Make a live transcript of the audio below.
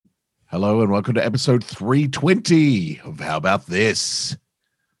Hello and welcome to episode 320 of How About This?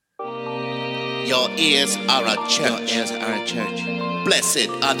 Your ears are a church. Blessed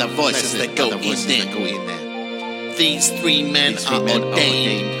are the voices that go in there. These three men are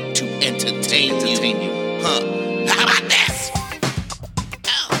ordained to entertain you. How about this?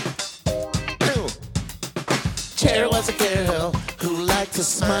 Tara was a girl who liked to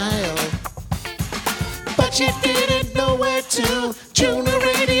smile, but she didn't know where to tune a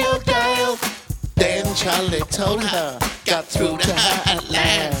radio dial. Then Charlie told her, got through to her at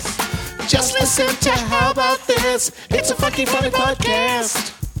last. Just listen to How About This? It's a fucking funny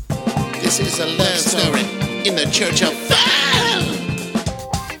podcast. This is a love story in the Church of Fun.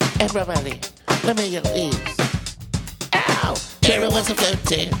 Everybody, let me hear your ears. Ow! Tara was a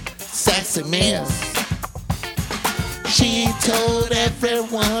flirty, sassy miss. She told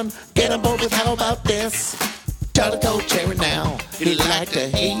everyone, get on board with How About This? Charlie told Cherry now, he liked her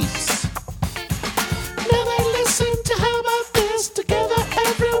heaps. Now they listen to How About This together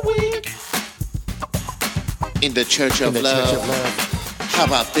every week. In the Church of Love, How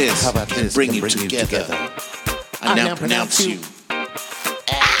About This? How about this? Bring you together. I now pronounce you.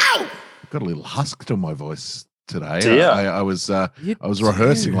 Ow! Got a little husk to my voice today. Dear. I was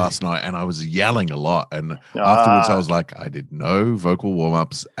rehearsing last night and I was yelling a lot. And afterwards I was like, I did no vocal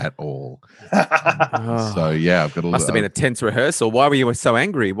warm-ups at all. So yeah, I've got a little. Must have been a tense rehearsal. Why were you so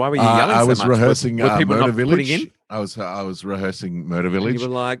angry? Why were you yelling so much? I was rehearsing were people Murder not Village. putting in? I was rehearsing Murder Village. You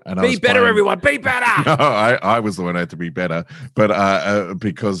were like, and I be was better, playing- everyone, be better. No, I was the one who had to be better, but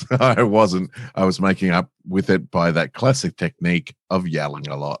because I wasn't, I was making up with it by that classic technique of yelling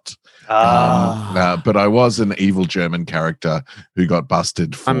a lot. But I was an evil German character who got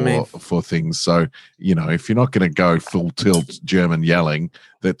busted for things. So, you know, if you're not going to go full tilt German yelling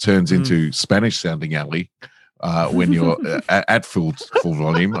that turns into Spanish sounding yelling when you're at full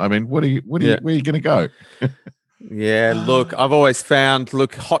volume, I mean, where are you going to go? Yeah, look, I've always found,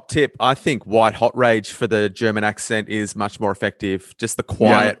 hot tip, I think white hot rage for the German accent is much more effective. Just the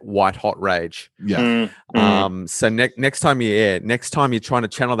quiet white hot rage. Yeah. So next time you're trying to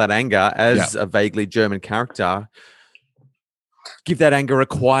channel that anger as a vaguely German character, give that anger a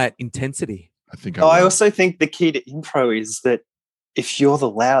quiet intensity. I think I also think the key to improv is that if you're the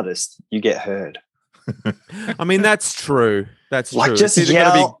loudest, you get heard. I mean, that's true. That's like true. just It's either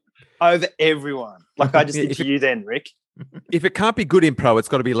yell over everyone. Like I just did to you then, Rick. if it can't be good improv, it's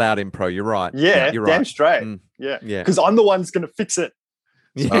got to be loud improv. You're right. Yeah, you're damn right. straight. Yeah. Because I'm the one that's going to fix it.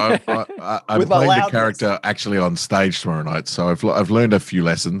 So I'm With my playing the loudness. character actually on stage tomorrow night. So I've learned a few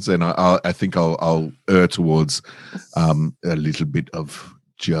lessons, and I think I'll err towards a little bit of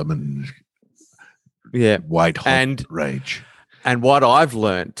German white hot rage. And what I've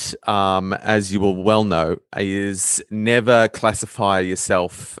learnt, as you will well know, is never classify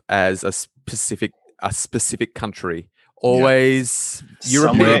yourself as a specific country. Always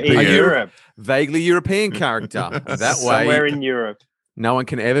Somewhere European, in Europe. vaguely European character. That Somewhere way, in Europe. no one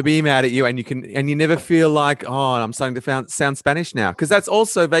can ever be mad at you, and you never feel like, oh, I'm starting to sound Spanish now, because that's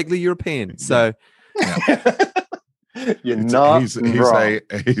also vaguely European. So. You're not wrong.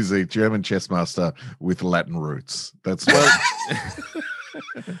 He's a German chess master with Latin roots. That's and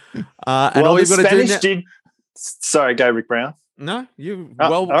all you've got to do now. Sorry, go Rick Brown. No, you're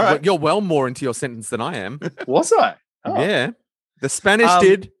right. You're well more into your sentence than I am. Was I? Oh. Yeah, the Spanish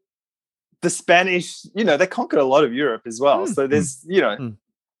did. The Spanish, they conquered a lot of Europe as well. So there's,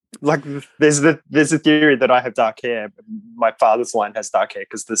 like there's a theory that I have dark hair. My father's line has dark hair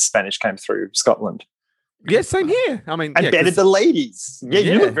because the Spanish came through Scotland. Yeah, same here. I mean, and bettered the ladies. Yeah,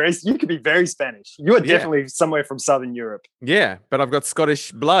 Yeah. you could be very Spanish. You are definitely somewhere from Southern Europe. Yeah, but I've got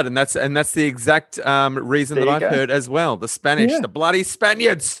Scottish blood, and that's the exact reason that I've heard as well. The Spanish, the bloody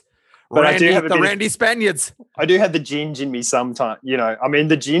Spaniards. But Randy Spaniards. I do have the ginge in me sometimes. I mean,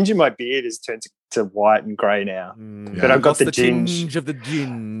 the ginge in my beard has turned to white and grey now. But I've got the ginge. Of the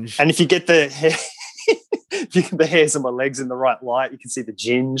ginge. And if you get the hair, if you get the hairs on my legs in the right light, you can see the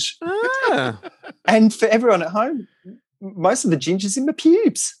ginge. And for everyone at home, most of the ginge is in the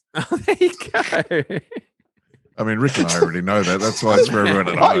pubes. Oh, there you go. I mean, Rick and I already know that. That's why it's for everyone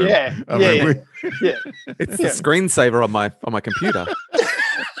at home. Oh yeah, It's the screensaver on my computer.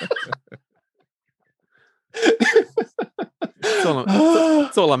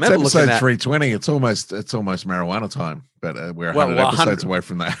 That's all I'm ever It's looking episode at. 320. It's almost marijuana time, but we're 100 episodes away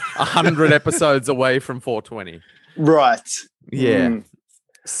from that. 100 episodes away from 420. Right. Yeah.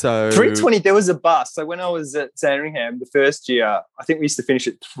 So 320, there was a bus. So when I was at Sandringham the first year, I think we used to finish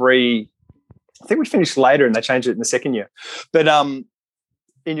at 3. I think we finished later and they changed it in the second year. But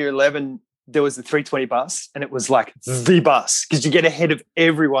in year 11, there was the 320 bus, and it was like the bus because you get ahead of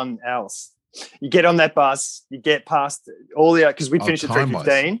everyone else. You get on that bus, you get past all the because we'd finished at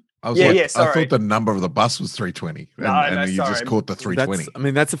 3:15. I Sorry. thought the number of the bus was 320, and you just caught the 320.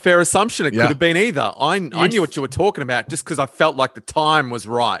 That's a fair assumption. It could have been either. I knew what you were talking about just because I felt like the time was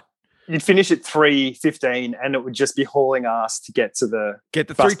right. You'd finish at 3:15, and it would just be hauling ass to get to the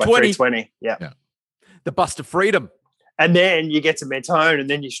bus 320. Yeah, the bus to freedom. And then you get to Mentone, and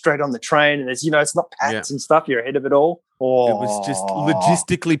then you're straight on the train, and there's it's not packed and stuff. You're ahead of it all. Oh, it was just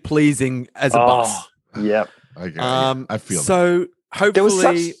logistically pleasing as a bus. Yep. Okay. I feel so.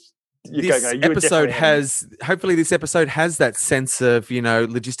 Hopefully. This episode has that sense of,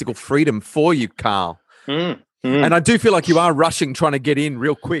 logistical freedom for you, Carl. And I do feel like you are rushing, trying to get in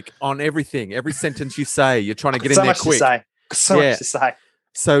real quick on everything. Every sentence you say, you're trying to get in there quick. So much to say.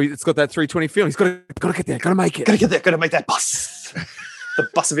 So it's got that 320 feeling. He's got to get there. Got to make it. Got to get there. Got to make that bus. The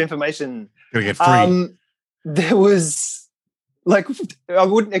bus of information. Got to get free. There was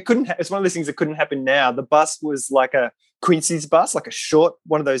it's one of those things that couldn't happen now. The bus was like a Quincy's bus, like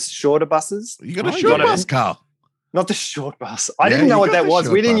one of those shorter buses. You got a short bus, Carl? Not the short bus. I didn't know what that was.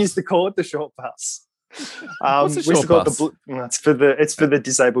 We didn't used to call it the short bus. What's a short bus? It's for the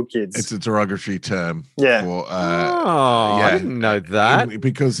disabled kids. It's a derogatory term. Yeah. I didn't know that.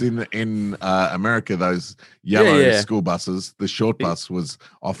 Because in America, those yellow school buses, the short bus was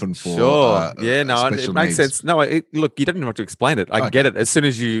often for it makes sense. No, look, you don't even have to explain it. I get it as soon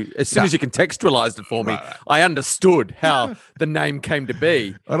as you contextualized it for me. Right. I understood how the name came to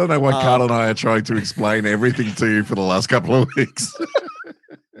be. I don't know why Carl and I are trying to explain everything to you for the last couple of weeks.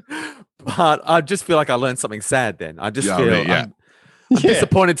 But I just feel like I learned something sad then. I just feel I'm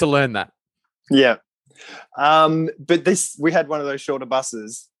disappointed to learn that. Yeah. But we had one of those shorter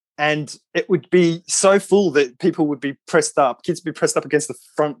buses, and it would be so full that kids would be pressed up against the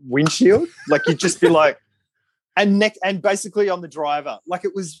front windshield. Like you'd just be like, and basically on the driver. Like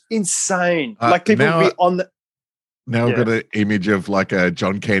it was insane. Like people would be on the. Now I've got an image of like a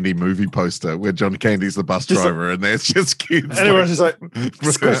John Candy movie poster where John Candy's the bus driver and there's just kids. And everyone's just like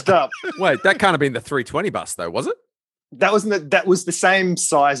squished up. Wait, that can't have been the 320 bus though, was it? That was the same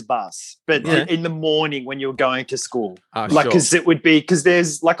size bus, but in the morning when you were going to school. Because it would be, because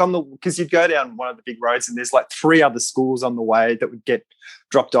there's because you'd go down one of the big roads and there's like 3 other schools on the way that would get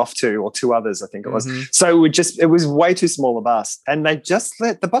dropped off to, or 2 others, I think it was. Mm-hmm. So it was way too small a bus. And they just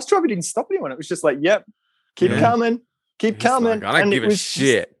the bus driver didn't stop anyone. It was just like, yep. Keep coming. Like, I don't give a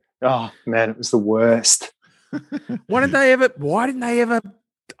shit. Oh man, it was the worst. Why didn't they ever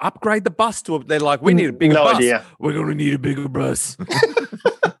upgrade the bus to they're like, we need a bigger bus. Idea. We're gonna need a bigger bus.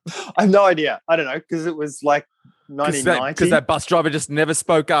 I have no idea. I don't know, because it was like 1990. Because that bus driver just never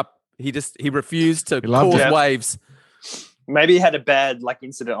spoke up. He refused to cause waves. Maybe he had a bad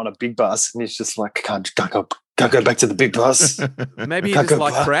incident on a big bus, and he's just like, can't go back to the big bus. Maybe he just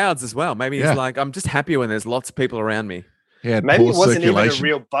like crowds as well. Maybe he's like, I'm just happier when there's lots of people around me. Maybe it wasn't even a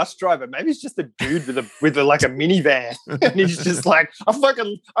real bus driver. Maybe it's just a dude with a minivan, and he's just like, I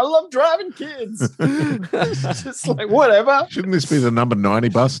love driving kids. It's just like, whatever. Shouldn't this be the number 90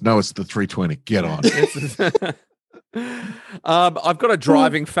 bus? No, it's the 320. Get on. I've got a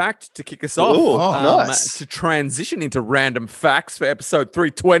driving fact to kick us off. Nice. To transition into random facts for episode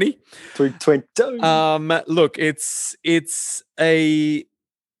 320. 320. Look, it's a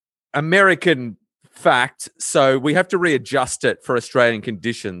American fact, so we have to readjust it for Australian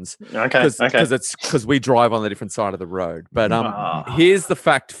conditions. Okay. Because we drive on the different side of the road. But here's the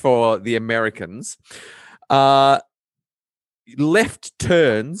fact for the Americans. Left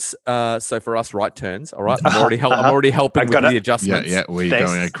turns, so for us, right turns. All right, I'm already helping with the adjustments. Yeah, we're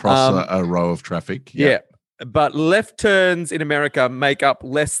going across a row of traffic. Yeah, but left turns in America make up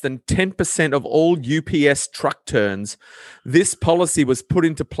less than 10% of all UPS truck turns. This policy was put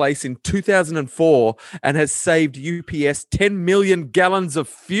into place in 2004 and has saved UPS 10 million gallons of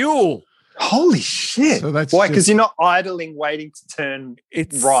fuel. Holy shit! So that's why? Because you're not idling, waiting to turn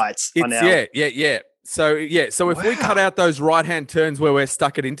right. Yeah. So if we cut out those right-hand turns where we're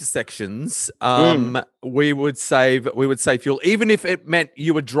stuck at intersections, we would save fuel, even if it meant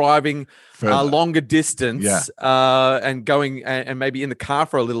you were driving a longer distance and going and maybe in the car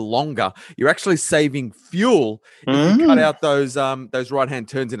for a little longer. You're actually saving fuel if you cut out those right-hand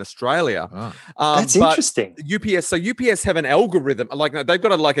turns in Australia. That's interesting. UPS have an algorithm, they've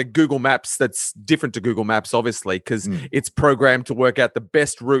got a Google Maps that's different to Google Maps, obviously, because it's programmed to work out the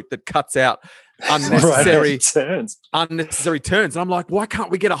best route that cuts out unnecessary turns. And I'm like, why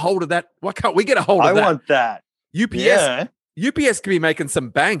can't we get a hold of that? Why can't we get a hold of that? I want that. UPS could be making some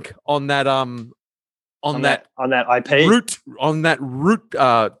bank on that on that IP route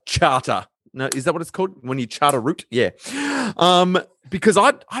charter. No, is that what it's called when you chart a route? Yeah. Because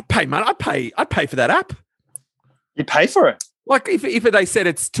I'd pay, man. I'd pay for that app. You pay for it. Like if they said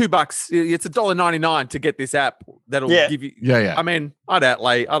it's $2, it's $1.99 to get this app that'll give you. Yeah. I mean, I'd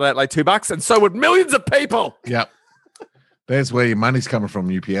outlay $2, and so would millions of people. Yeah. There's where your money's coming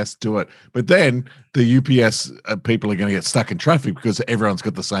from, UPS. Do it. But then the UPS people are going to get stuck in traffic because everyone's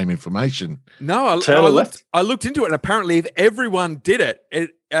got the same information. No, I looked into it, and apparently if everyone did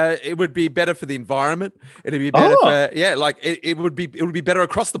it, it would be better for the environment. It'd be better it would be better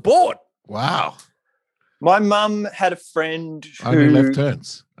across the board. Wow. My mum had a friend who only left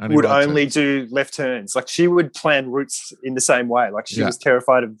turns. would only do left turns. Like she would plan routes in the same way. Like she was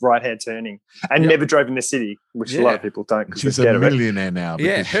terrified of right-hand turning and never drove in the city, which a lot of people don't. She's a millionaire now.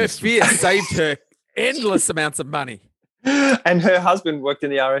 Yeah, her fear saved her endless amounts of money. And her husband worked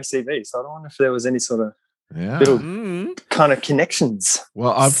in the RACV, so I don't wonder if there was any sort of little kind of connections.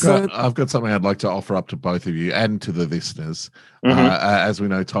 Well, I've got something I'd like to offer up to both of you and to the listeners. As we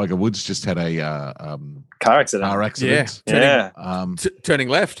know, Tiger Woods just had a car accident. Turning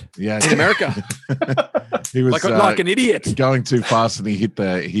left. Yeah, in America. He was like an idiot going too fast, and he hit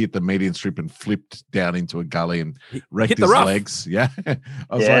the median strip and flipped down into a gully and wrecked his legs. Yeah,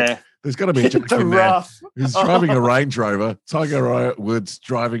 I was like, there's got to be a joke in there. He's driving a Range Rover. Tiger Woods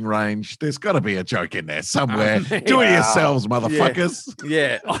driving range. There's got to be a joke in there somewhere. Do it yourselves, motherfuckers.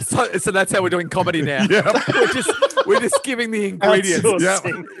 Yeah. So that's how we're doing comedy now. We're just giving the ingredients.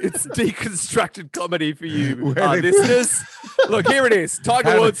 It's deconstructed comedy for you, listeners. Look, here it is.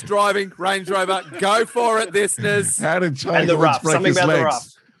 Tiger Woods driving Range Rover. Go for it, listeners. How did Tiger Woods break his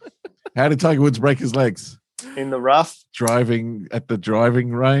legs? How did Tiger Woods break his legs? In the rough, driving at the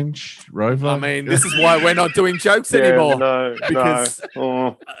driving range, Rover. I mean, this is why we're not doing jokes anymore. Because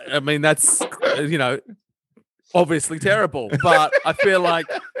I mean, that's obviously terrible. But I feel like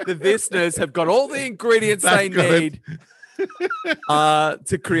the listeners have got all the ingredients they need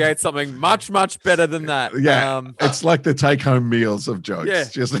to create something much, much better than that. Yeah, it's like the take-home meals of jokes. Yeah,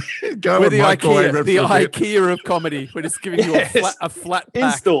 just go with the IKEA of comedy. We're just giving you a flat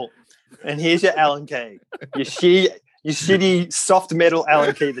pack. Install. And here's your Allen key. Your shitty soft metal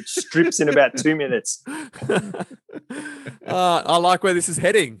Allen key that strips in about 2 minutes. I like where this is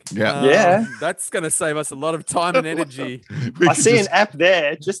heading. Yeah. That's going to save us a lot of time and energy. I see an app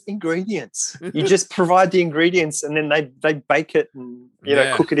there, just ingredients. You just provide the ingredients and then they bake it and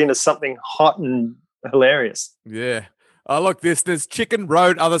cook it into something hot and hilarious. Yeah. Oh, look, there's chicken,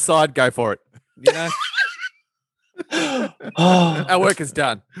 road, other side, go for it. Our work is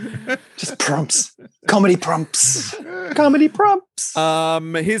done. Just prompts. Comedy prompts. Here's a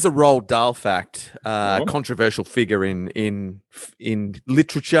Roald Dahl fact. Controversial figure in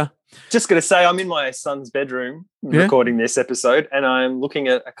literature. Just going to say, I'm in my son's bedroom recording this episode, and I'm looking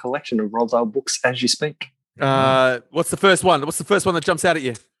at a collection of Roald Dahl books as you speak. What's the first one? What's the first one that jumps out at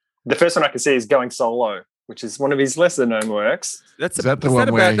you? The first one I can see is Going Solo, which is one of his lesser-known works. That's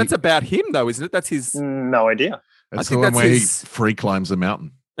about him, though, isn't it? That's his. No idea. That's the one where he free climbs a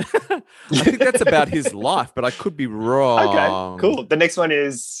mountain. I think that's about his life, but I could be wrong. Okay, cool. The next one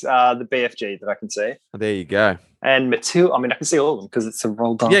is the BFG that I can see. There you go. And Matilda. I mean, I can see all of them because it's a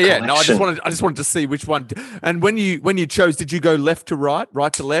Roald Dahl collection. No, I just wanted to see which one. And when you chose, did you go left to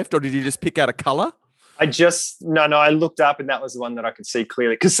right to left, or did you just pick out a color? I looked up and that was the one that I could see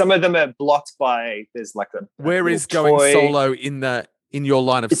clearly because some of them are blocked by. There's like a. Where is Going Solo in your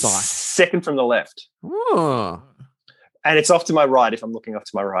line of sight? Second from the left. Oh. And it's off to my right if I'm looking off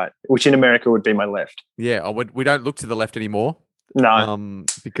to my right, which in America would be my left. Yeah, we don't look to the left anymore. No.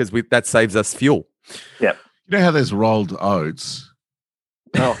 Because that saves us fuel. Yeah. You know how there's rolled oats?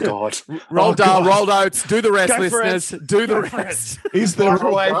 Oh, God. Roald oats. Do the rest, listeners. Do the rest. Is there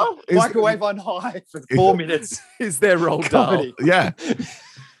microwave on high for 4 minutes? Is there Roald Dahl? Yeah.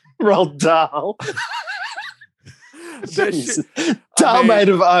 Roald Dahl. Dahl made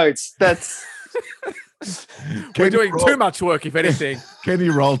of oats. That's... We're doing too much work, if anything. Can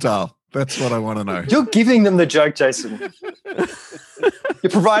you Roald Dahl? That's what I want to know. You're giving them the joke, Jason.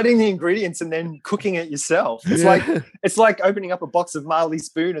 You're providing the ingredients and then cooking it yourself. It's like opening up a box of Marley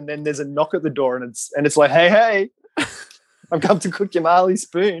Spoon and then there's a knock at the door and it's like, hey, I've come to cook your Marley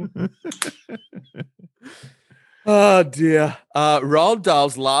Spoon. Oh dear. Roald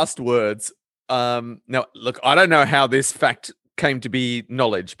Dahl's last words. Now, look, I don't know how this fact came to be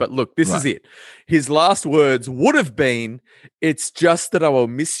knowledge, but look, this is it. His last words would have been, "It's just that I will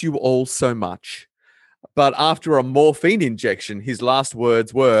miss you all so much." But after a morphine injection, his last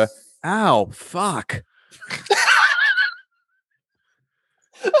words were, "Ow, fuck."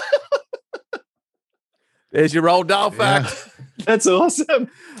 There's your Roald Dahl fact. That's awesome.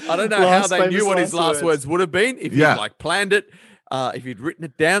 I don't know how they knew what his last words would have been. If he'd like planned it, if he'd written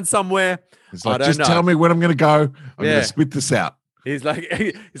it down somewhere. It's like, just tell me when I'm going to go. I'm going to spit this out. He's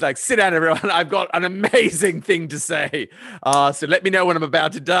like, sit down, everyone. I've got an amazing thing to say. So let me know when I'm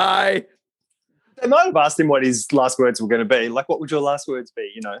about to die. They might have asked him what his last words were going to be. Like, what would your last words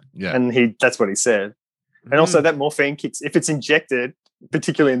be? You know? Yeah. And that's what he said. And also that morphine kicks, if it's injected,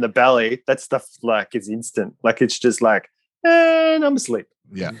 particularly in the belly, that stuff like is instant. Like it's just like, and I'm asleep.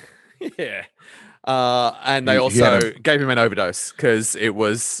 Yeah. Yeah. And they also gave him an overdose because it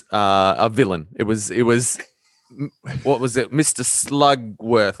was a villain. It was what was it? Mr.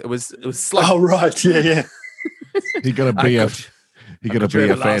 Slugworth. It was Slug. Oh right, yeah. He got a BF. He got a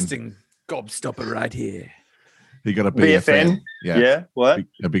BFN. Lasting gobstopper right here. He got a BFN. Yeah. What?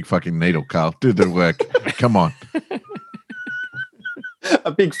 A big fucking needle, Carl. Do the work. Come on.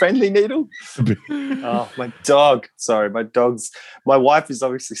 A big friendly needle? Oh, my dog. Sorry, my wife is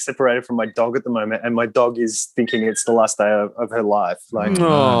obviously separated from my dog at the moment, and my dog is thinking it's the last day of her life. Like,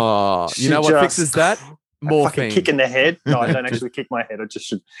 you know what fixes that? Morphine. Kick in the head. No, I don't actually kick my head. I just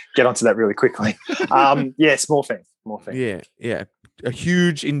should get onto that really quickly. Yes, morphine. Yeah. A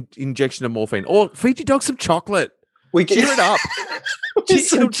huge injection of morphine. Or feed your dog some chocolate. Cheer it up.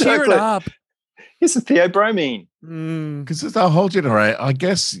 It'll cheer it up. Here's some theobromine. Because it's a whole generation. I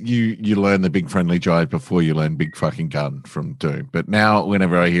guess you learn the big friendly giant before you learn big fucking gun from Doom. But now,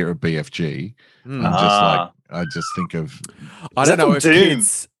 whenever I hear of BFG, I just think of. I don't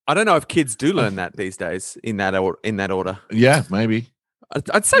know if kids do learn that these days in that order. Yeah, maybe.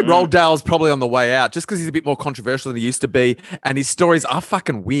 I'd say Roald Dahl's probably on the way out, just because he's a bit more controversial than he used to be, and his stories are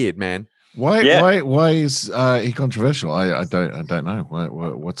fucking weird, man. Why is he controversial? I don't know.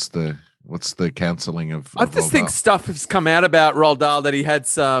 What's the counselling of? I just think stuff has come out about Roald Dahl that he had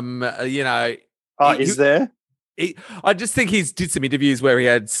some, is there? I just think he's did some interviews where he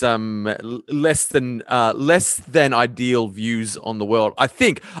had some less than ideal views on the world. I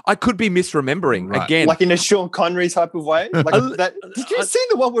think I could be misremembering again, like in a Sean Connery type of way. Like that. Did you see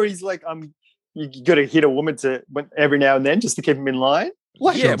the one where he's like, you got to hit a woman every now and then just to keep him in line?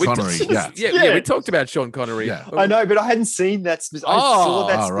 Like Sean Connery, we talked about Sean Connery. Yeah. I know, but I hadn't seen that. I saw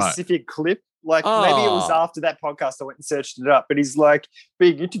that specific clip. Like maybe it was after that podcast I went and searched it up. But he's like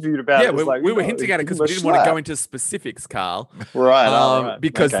being interviewed about it. Yeah, we were hinting at it because we didn't want to go into specifics, Carl. Right.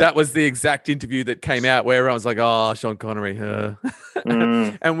 Because that was the exact interview that came out where everyone was like, "Oh, Sean Connery,"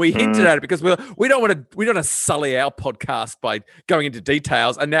 and we hinted at it because we don't want to sully our podcast by going into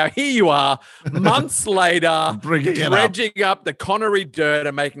details. And now here you are, months later, dredging up the Connery dirt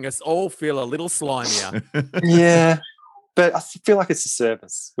and making us all feel a little slimier. Yeah. But I feel like it's a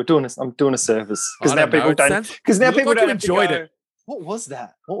service. I'm doing a service because now people don't. Because now people don't enjoyed it. What was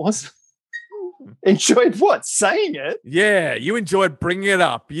that? Enjoyed what? Saying it? Yeah, you enjoyed bringing it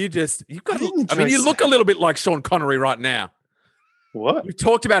up. You look a little bit like Sean Connery right now. What? We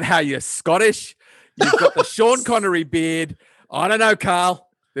talked about how you're Scottish. You've got the Sean Connery beard. I don't know, Carl.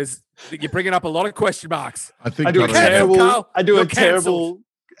 You're bringing up a lot of question marks. I think I do a terrible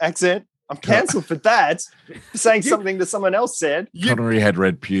accent. I'm cancelled for that. Saying something that someone else said. Connery had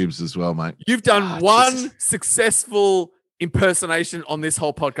red pubes as well, mate. You've done one successful impersonation on this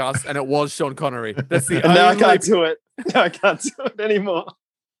whole podcast, and it was Sean Connery. That's the only. Now I can't do it. Now I can't do it anymore.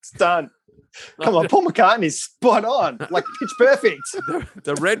 It's done. Come on, Paul McCartney's spot on, like pitch perfect.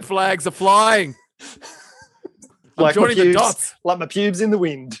 The red flags are flying. Like joining the dots, like my pubes in the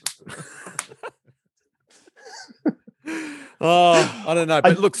wind. Oh, I don't know.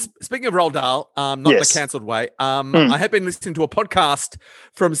 But look, speaking of Roald Dahl, not in the cancelled way, I have been listening to a podcast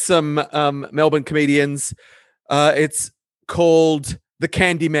from some Melbourne comedians. It's called The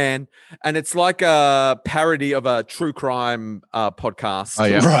Candyman, and it's like a parody of a true crime podcast. Oh,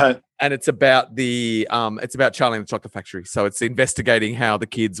 yeah. Right. And it's about it's about Charlie and the Chocolate Factory. So it's investigating how the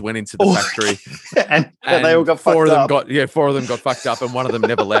kids went into the factory, and they all got four fucked of them up. four of them got fucked up, and one of them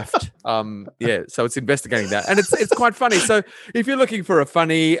never left. So it's investigating that, and it's quite funny. So if you're looking for a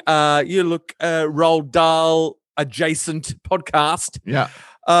funny, you look Roald Dahl adjacent podcast. Yeah.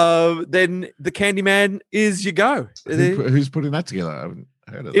 Then The Candyman is your go. Who's putting that together? I haven't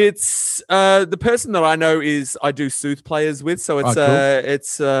heard of that. It's the person that I know I do Sooth Players with. So it's cool.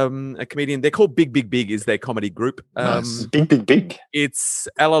 It's a comedian. They're called Big Big Big is their comedy group. Nice. Big. It's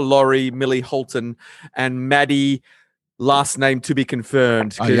Ella Laurie, Millie Holton, and Maddie. Last name to be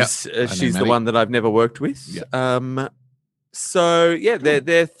confirmed because she's the one that I've never worked with. Yeah.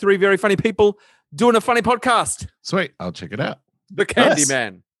 They're three very funny people doing a funny podcast. Sweet, I'll check it out. The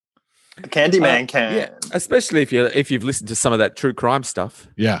Candyman. The Candyman can. Yeah, especially if you've listened to some of that true crime stuff.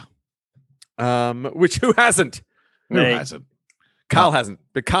 Yeah. Which who hasn't? Who hasn't? Carl hasn't.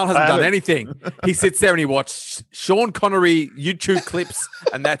 But Carl hasn't done anything. He sits there and he watches Sean Connery YouTube clips,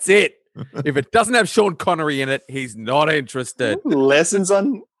 and that's it. If it doesn't have Sean Connery in it, he's not interested. Lessons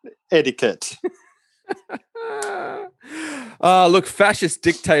on etiquette. Look, fascist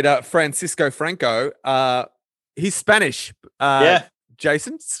dictator Francisco Franco. He's Spanish.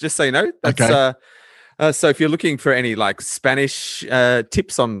 Jason, just so you know. That's okay. So if you're looking for any like Spanish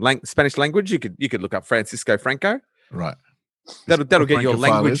tips on Spanish language, you could look up Francisco Franco. Right. That'll get your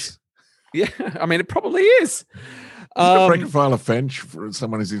language. Yeah, I mean it probably is. Francophile a French for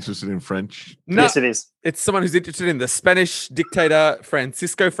someone who's interested in French? No, Yes, it is. It's someone who's interested in the Spanish dictator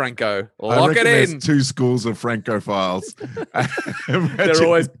Francisco Franco. I Lock it reckon in. There's two schools of Francophiles. They're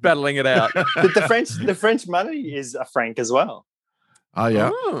always battling it out. But the French money is a franc as well. Oh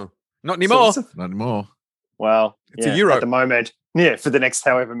yeah, not anymore. not anymore. Well, It's a euro at the moment. Yeah, for the next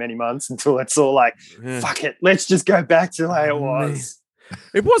however many months until it's all like, fuck it, let's just go back to how it was.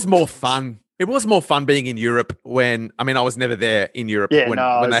 It was more fun. It was more fun being in Europe when, I mean, I was never there in Europe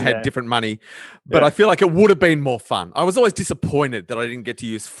when they had different money, but I feel like it would have been more fun. I was always disappointed that I didn't get to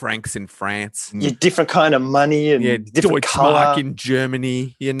use francs in France. Yeah, different kind of money and different Deutschmark in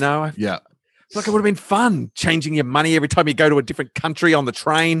Germany, you know? Yeah. I feel like it would have been fun changing your money every time you go to a different country on the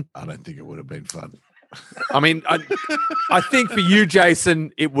train. I don't think it would have been fun. I mean, I think for you,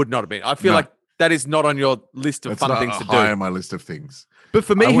 Jason, it would not have been. I feel like that is not on your list of fun things to do. High on my list of things. But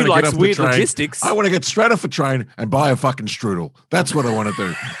for me, who likes weird logistics, I want to get straight off a train and buy a fucking strudel. That's what I want to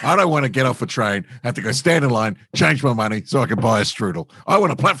do. I don't want to get off a train, have to go stand in line, change my money so I can buy a strudel. I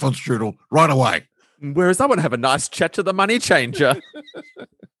want a platform strudel right away. Whereas I want to have a nice chat to the money changer.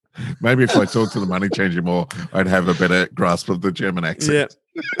 Maybe if I talk to the money changer more, I'd have a better grasp of the German accent.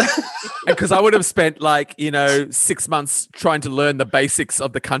 Yeah. Because I would have spent 6 months trying to learn the basics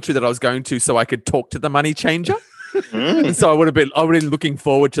of the country that I was going to so I could talk to the money changer. And so I would have been looking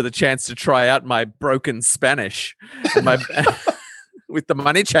forward to the chance to try out my broken Spanish with the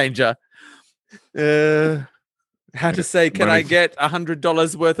money changer. How to say, can I get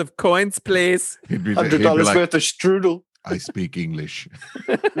 $100 worth of coins, please? $100 worth of strudel. I speak English.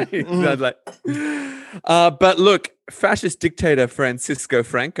 But look, fascist dictator Francisco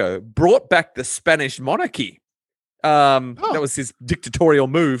Franco brought back the Spanish monarchy. That was his dictatorial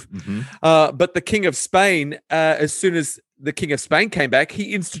move. Mm-hmm. But the King of Spain, as soon as the King of Spain came back,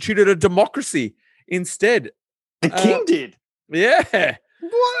 he instituted a democracy instead. The king did? Yeah.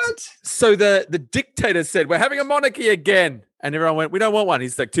 What? So the dictator said, we're having a monarchy again. And everyone went, we don't want one.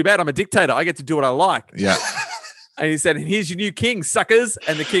 He's like, too bad, I'm a dictator. I get to do what I like. Yeah. And he said, here's your new king, suckers.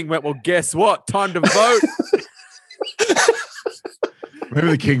 And the king went, well, guess what? Time to vote. Maybe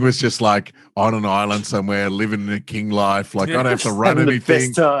the king was just like on an island somewhere, living the king life. Like, I don't have to run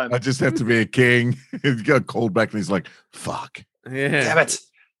anything. I just have to be a king. He got called back and he's like, fuck. Yeah. Damn it.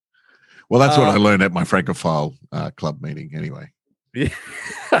 Well, that's what I learned at my Francophile club meeting anyway. Yeah.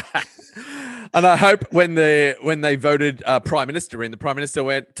 And I hope when they voted prime minister in, the prime minister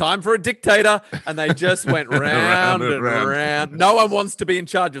went, time for a dictator. And they just went round and round. No one wants to be in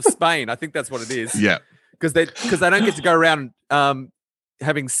charge of Spain. I think that's what it is. Yeah. Because they don't get to go around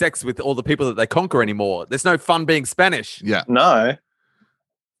having sex with all the people that they conquer anymore. There's no fun being Spanish. Yeah. No.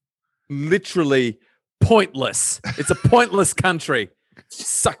 Literally pointless. It's a pointless country.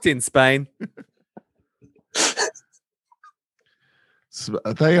 Sucked in Spain. So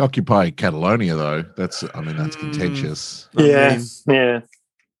they occupy Catalonia, though. That's contentious. Yeah. I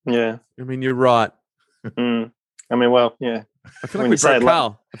mean, you're right. I mean, well, yeah. I feel like we broke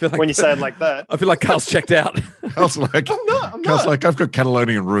Carl. I feel like when you say it like that, I feel like Carl's checked out. Carl's like, I'm not. Carl's like, I've got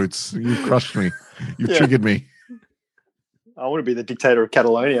Catalonian roots. You've crushed me. You've triggered me. I want to be the dictator of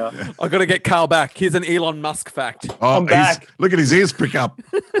Catalonia. I've got to get Carl back. Here's an Elon Musk fact. Oh, I'm back. Look at his ears prick up.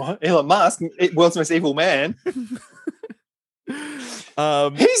 What? Elon Musk, world's most evil man.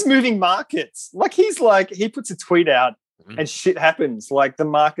 He's moving markets. He puts a tweet out and shit happens. Like the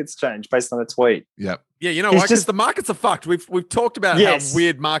markets change based on a tweet. Yep. Yeah, you know why? Because the markets are fucked. We've talked about how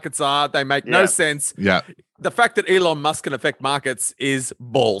weird markets are. They make no sense. Yeah. The fact that Elon Musk can affect markets is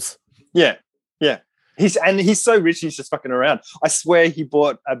balls. Yeah. Yeah. He's so rich, he's just fucking around. I swear he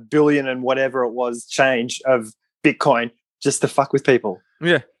bought $1 billion and whatever it was change of Bitcoin just to fuck with people.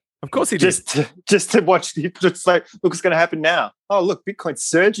 Yeah. Of course he did. Just to watch, just like, look what's going to happen now. Oh, look, Bitcoin's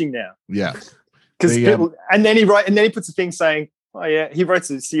surging now. Yeah. Because and then he puts a thing saying, oh yeah, he wrote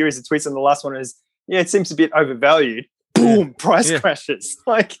a series of tweets and the last one is, yeah, it seems a bit overvalued. Boom, price crashes.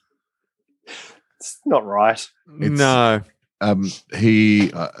 Like, it's not right. No.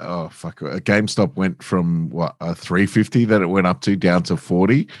 GameStop went from what $350 that it went up to down to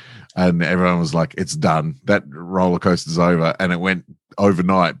 $40, and everyone was like, "It's done. That roller coaster's over," and it went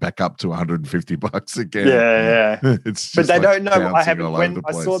overnight back up to $150 again. Yeah. It's but just they like don't know. I bouncing haven't. all When over the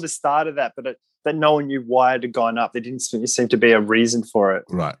I saw place. the start of that, but that no one knew why it had gone up. There didn't seem to be a reason for it.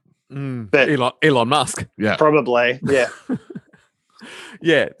 Right. But Elon Musk. Yeah. probably, yeah.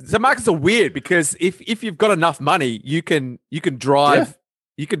 Yeah. So markets are weird because if you've got enough money, you can drive,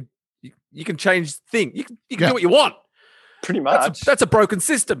 you can change things. You can do what you want. Pretty much. That's a broken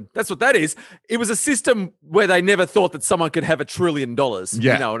system. That's what that is. It was a system where they never thought that someone could have $1 trillion.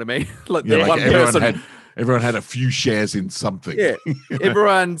 Yeah. You know what I mean? Like Yeah, the like one person. everyone had a few shares in something. Yeah.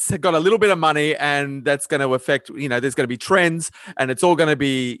 Everyone's got a little bit of money, and that's going to affect, there's going to be trends, and it's all going to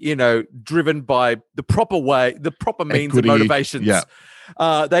be, driven by the proper way, the proper means Equity, and motivations. yeah.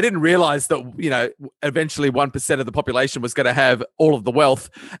 They didn't realize that, eventually 1% of the population was going to have all of the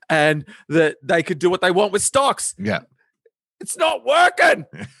wealth, and that they could do what they want with stocks. Yeah. It's not working.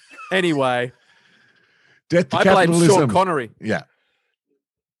 Anyway, Death to I blame capitalism. Sean Connery. Yeah.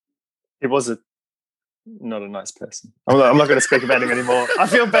 It was not a nice person. I'm not going to speak about him anymore. I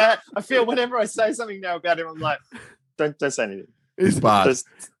feel bad. I feel whenever I say something now about him, I'm like, don't say anything. It's bad. Just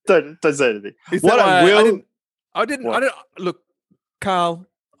don't say anything. Is What that I why will. I didn't look, Carl.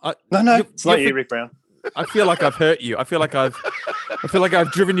 No, you- it's not you you, Rick Brown. I feel like I've hurt you. I feel like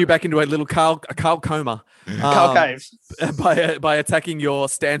I've driven you back into a little Carl coma. Carl Cave. by attacking your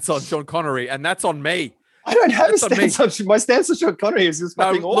stance on Sean Connery, and that's on me. I don't have That's a on me. stance on my stance on Sean Connery is just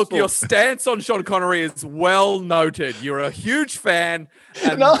fucking awful. Look, your stance on Sean Connery is well noted. You're a huge fan,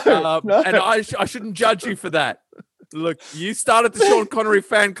 and, No. and I shouldn't judge you for that. Look, you started the Sean Connery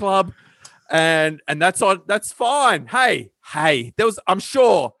fan club, and that's fine. Hey, I'm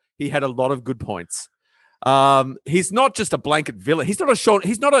sure he had a lot of good points. He's not just a blanket villain. He's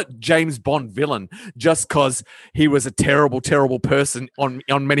not a James Bond villain just because he was a terrible, terrible person on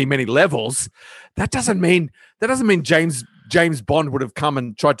many, many levels. That doesn't mean James Bond would have come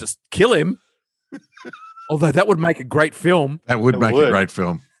and tried to kill him. Although that would make a great film. That would make a great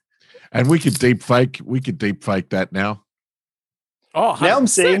film. And we could deep fake that now. Oh, now I'm 100%.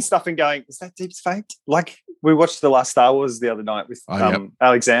 seeing stuff and going, is that deep faked? Like we watched the last Star Wars the other night with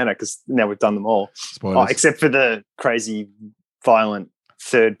Alexander, because now we've done them all. Spoilers. Except for the crazy, violent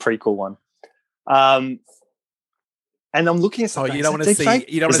third prequel one. And I'm looking at something. You don't want to see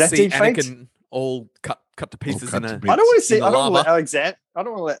Anakin all cut to pieces in a. I don't want to see. in the I don't want to lava. let Alexander. I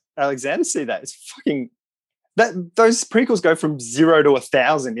don't want to let Alexander see that. It's fucking. Those prequels go from 0 to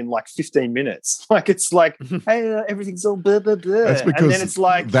 1,000 in like 15 minutes. Like it's like, hey, everything's all blah blah blah, That's because and then it's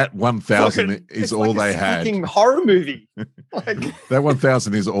like that 1,000 is it's all like they a had. fucking horror movie. Like, That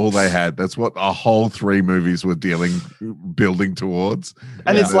 1,000 is all they had. That's what a whole 3 movies were building towards.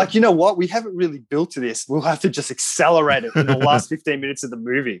 and it's like, you know what? We haven't really built to this. We'll have to just accelerate it in the last 15 minutes of the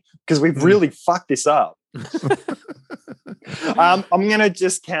movie because we've really fucked this up. I'm going to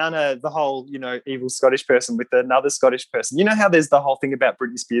just counter the whole, evil Scottish person with another Scottish person. You know how there's the whole thing about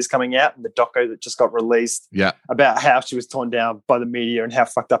Britney Spears coming out and the doco that just got released about how she was torn down by the media and how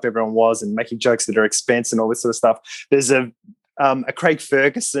fucked up everyone was and making jokes at her expense and all this sort of stuff. There's a Craig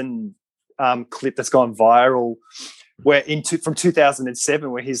Ferguson clip that's gone viral where from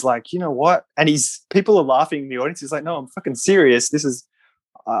 2007 where he's like, you know what? And people are laughing in the audience. He's like, no, I'm fucking serious.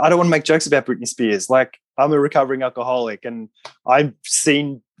 I don't want to make jokes about Britney Spears. Like, I'm a recovering alcoholic, and I've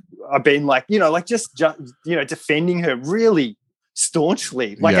been like, just defending her really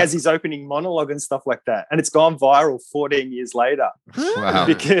staunchly, like as his opening monologue and stuff like that. And it's gone viral 14 years later. Wow.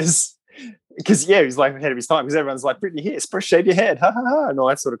 Because he's like ahead of his time. Because everyone's like, Britney, here, shave your head, ha ha ha, and all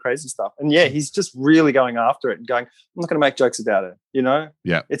that sort of crazy stuff. And he's just really going after it and going, I'm not going to make jokes about it.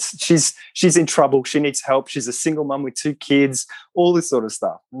 Yeah. She's in trouble. She needs help. She's a single mum with 2 kids. All this sort of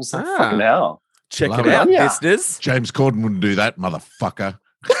stuff. I was like, fucking hell. Check Love it it. out, Yeah. listeners. James Corden wouldn't do that, motherfucker.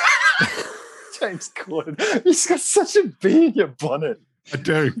 James Corden, he's got such a bee in your bonnet. I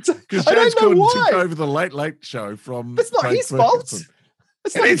do. Because I don't James know Corden why. took over the Late Late Show from. It's not Craig his fault. Ferguson.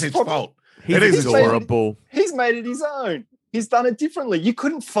 It's It not is his problem. fault. He's It is his adorable. He's made it his own. He's done it differently. You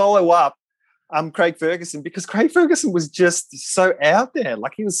couldn't follow up Craig Ferguson because Craig Ferguson was just so out there.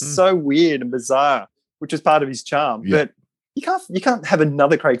 Like he was so weird and bizarre, which was part of his charm. Yeah. But you can't have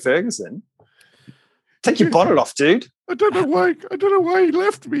another Craig Ferguson. Take your bonnet off, dude. I don't know why he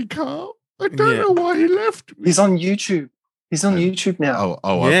left me, Carl. I don't know why he left me. He's on YouTube. He's on YouTube now.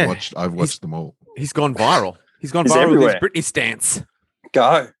 Oh, I've watched them all. He's gone viral. He's gone He's viral everywhere. with his Britney stance.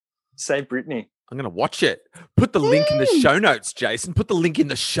 Go. Save Britney. I'm going to watch it. Put the link in the show notes, Jason. Put the link in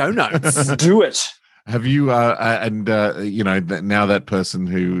the show notes. Do it. Have you now that person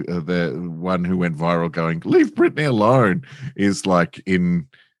who the one who went viral going leave Britney alone is like in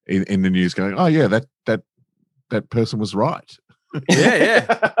the news going, oh yeah, that person was right.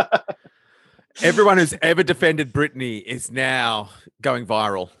 Yeah. Everyone who's ever defended Britney is now going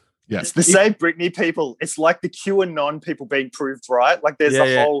viral. Yeah. It's the Save Britney people. It's like the QAnon people being proved right. Like there's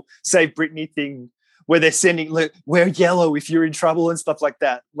a whole Save Britney thing where they're sending, look, wear yellow if you're in trouble and stuff like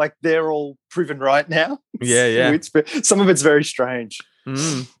that. Like they're all proven right now. Yeah. Some of it's very strange.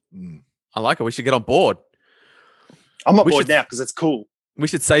 I like it. We should get on board. I'm on board now because it's cool. We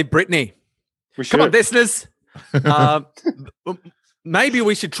should save Britney. We should. Come on, listeners. Maybe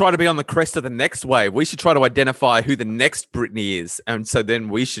we should try to be on the crest of the next wave. We should try to identify who the next Britney is. And so then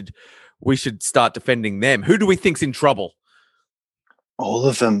we should start defending them. Who do we think's in trouble? All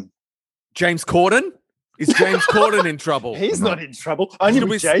of them. James Corden? Is James Corden in trouble? He's not in trouble. Only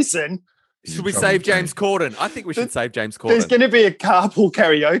with Jason. Should we save James Corden? I think we should save James Corden. There's going to be a carpool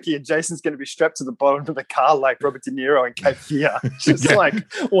karaoke and Jason's going to be strapped to the bottom of the car like Robert De Niro in Cape Fear. Just like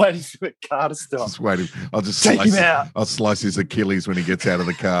waiting for the car to stop. Just waiting. I'll just take him out. I'll slice his Achilles when he gets out of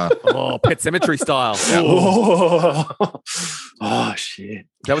the car. Oh, Pet Sematary style. Oh, shit.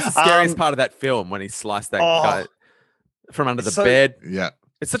 That was the scariest part of that film when he sliced that guy from under the bed. Yeah.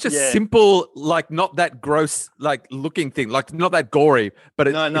 It's such a simple, like not that gross, like looking thing, like not that gory, but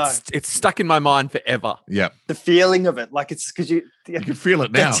it's stuck in my mind forever. Yeah, the feeling of it, like it's because you can feel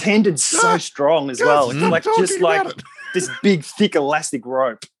it now. The tendon's so strong as well. It's like just like this big, thick, elastic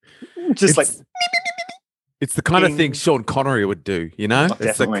rope. Just it's the kind of thing Sean Connery would do, you know? Oh,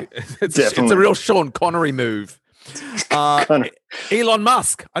 definitely. It's a real Sean Connery move. Elon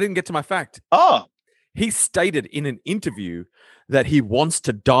Musk. I didn't get to my fact. Oh, he stated in an interview that he wants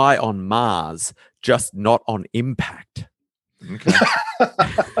to die on Mars, just not on impact. Okay.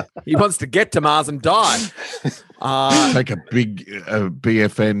 He wants to get to Mars and die. Take a big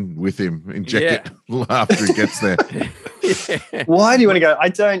BFN with him, inject it after he gets there. Why do you want to go?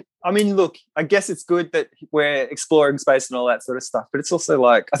 I mean, look, I guess it's good that we're exploring space and all that sort of stuff, but it's also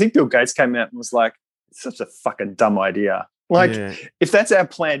like, I think Bill Gates came out and was like, it's such a fucking dumb idea. Like, if that's our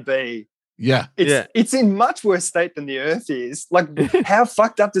plan B, it's in much worse state than the Earth is. Like, how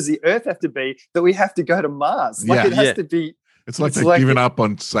fucked up does the Earth have to be that we have to go to Mars? Like, it has to be. It's like they've given up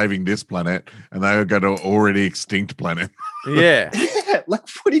on saving this planet and they go to an already extinct planet. Yeah. Like,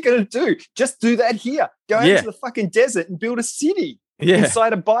 what are you going to do? Just do that here. Go out to the fucking desert and build a city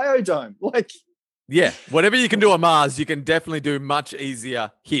inside a biodome. Like, whatever you can do on Mars, you can definitely do much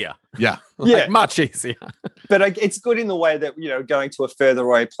easier here. Yeah. Much easier. But it's good in the way that, you know, going to a further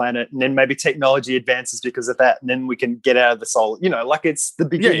away planet and then maybe technology advances because of that. And then we can get out of the solar, you know, like it's the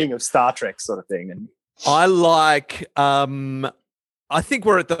beginning of Star Trek sort of thing. And I like, I think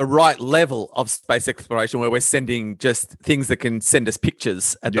we're at the right level of space exploration where we're sending just things that can send us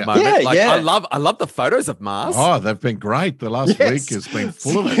pictures at the moment. I love the photos of Mars. Oh, they've been great. The last week has been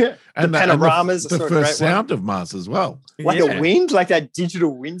full of it. And the panoramas, the first sound of Mars as well. Like a wind, like that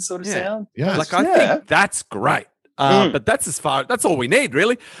digital wind sort of sound. Yeah. Like I think that's great. But that's all we need,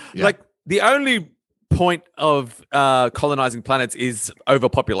 really. Yeah. Like the only point of colonizing planets is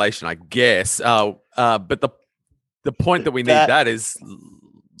overpopulation, I guess. But the point that we need that is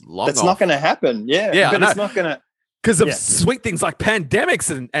long That's off. not going to happen. Yeah. But it's not going to. Because of sweet things like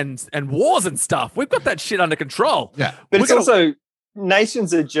pandemics and wars and stuff. We've got that shit under control. Yeah. But it's also,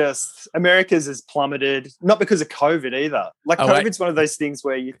 nations are just, America's has plummeted, not because of COVID either. Like COVID's one of those things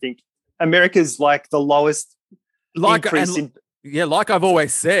where you think America's like the lowest increase in. Yeah, like I've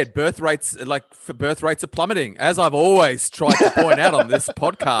always said, birth rates are plummeting. As I've always tried to point out on this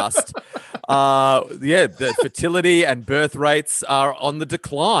podcast, the fertility and birth rates are on the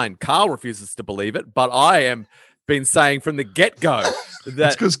decline. Carl refuses to believe it, but I am been saying from the get-go that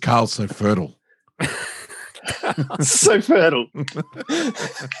that's because Carl's so fertile. So fertile.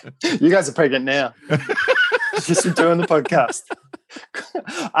 You guys are pregnant now. Just from doing the podcast.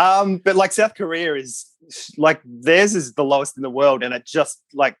 But like South Korea is like theirs is the lowest in the world, and it just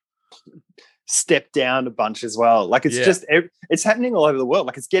like stepped down a bunch as well. Like it's just it's happening all over the world.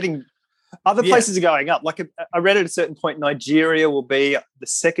 Like it's getting other places are going up. Like I read at a certain point, Nigeria will be the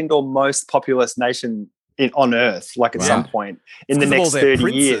second or most populous nation on Earth. Like at some point in the next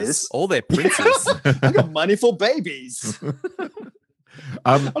 30 years, all their princes. I got money for babies.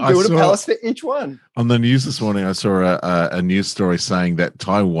 I build a palace for each one. On the news this morning, I saw a news story saying that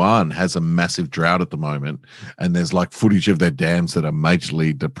Taiwan has a massive drought at the moment, and there's like footage of their dams that are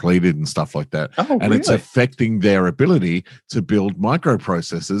majorly depleted and stuff like that. And it's affecting their ability to build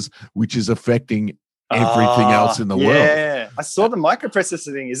microprocessors, which is affecting everything else in the world. Yeah, I saw the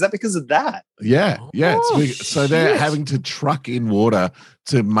microprocessor thing. Is that because of that? Yeah. Oh, So they're having to truck in water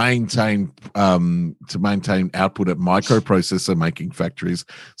to maintain output at microprocessor making factories.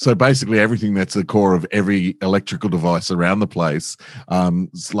 So basically, everything that's the core of every electrical device around the place.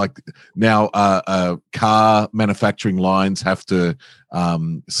 It's like now, car manufacturing lines have to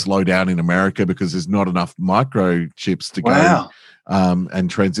slow down in America because there's not enough microchips to go. And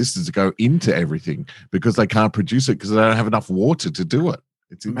transistors to go into everything because they can't produce it because they don't have enough water to do it.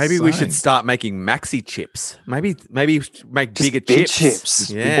 It's insane. Maybe we should start making maxi chips. Maybe make Just bigger big chips.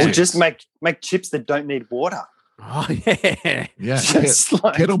 Yeah. Or just make chips that don't need water. Oh yeah. Yeah. Just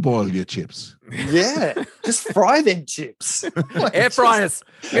like, kettle boil your chips. Yeah. Just fry them chips. Air fryers.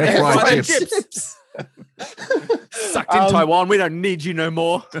 Air fry chips. Sucked in Taiwan. We don't need you no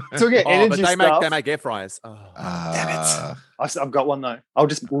more. Talking energy but they make air fryers. Oh. Damn it. I've got one though. We'll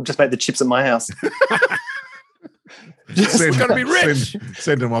just make the chips at my house. We're gonna be rich.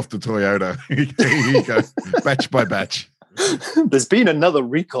 Send them off to Toyota. Here you go. Batch by batch. There's been another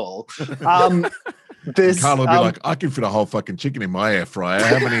recall. Carl will be like, I can fit a whole fucking chicken in my air fryer.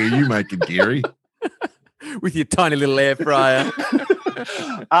 How many are you making, Geary? With your tiny little air fryer.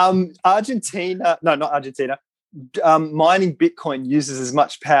 Argentina, no, not Argentina. Mining Bitcoin uses as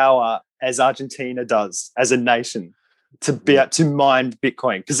much power as Argentina does as a nation to be able to mine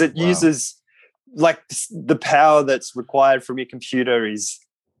Bitcoin because it uses like the power that's required from your computer is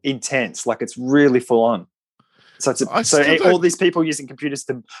intense. Like it's really full on. So all these people using computers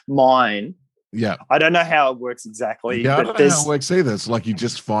to mine. Yeah. I don't know how it works exactly. Yeah, I don't know how it works either. It's like you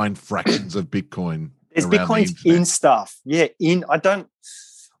just find fractions of Bitcoin. There's Bitcoins in stuff. Yeah,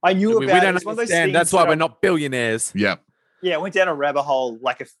 I knew about it. We don't understand. That's why we're not billionaires. Yeah. Yeah, I went down a rabbit hole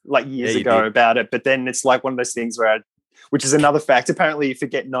like years ago about it, but then it's like one of those things which is another fact. Apparently, you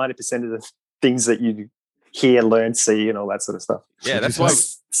forget 90% of the things that you hear, learn, see, and all that sort of stuff. Yeah, that's why.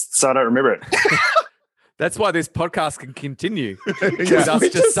 So I don't remember it. That's why this podcast can continue with us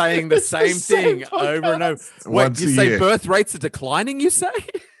just saying the same thing over and over. Wait, you say birth rates are declining, you say?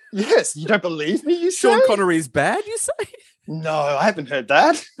 Yes. You don't believe me, you say? Sean Connery is bad, you say? No, I haven't heard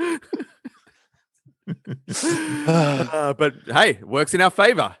that. But hey, it works in our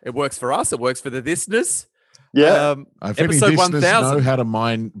favor. It works for us. It works for the listeners. Yeah. If any listeners know how to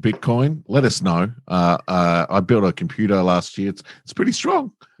mine Bitcoin, let us know. I built a computer last year. It's pretty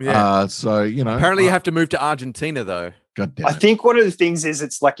strong. Yeah. So, Apparently you have to move to Argentina, though. God damn it. I think one of the things is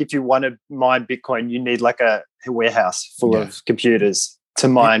it's like if you want to mine Bitcoin, you need like a warehouse full of computers to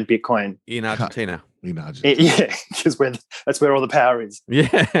mine Bitcoin. In Argentina. Yeah, because that's where all the power is.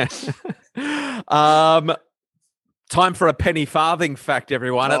 Yeah. Time for a penny farthing fact,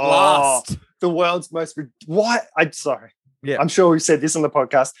 everyone. At last. The world's most I'm sorry. Yeah. I'm sure we've said this on the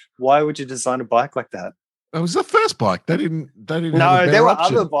podcast. Why would you design a bike like that? It was the first bike. They didn't No, there were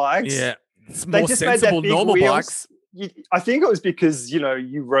other bikes. Yeah. It's they more just sensible made that normal big bikes. I think it was because,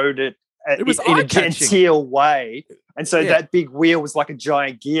 you rode it It was in a eye-catching. genteel way. And so that big wheel was like a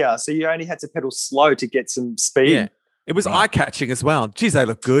giant gear. So you only had to pedal slow to get some speed. Yeah. It was eye-catching as well. Geez, they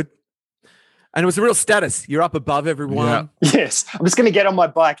look good. And it was a real status. You're up above everyone. Yeah. Yes. I'm just going to get on my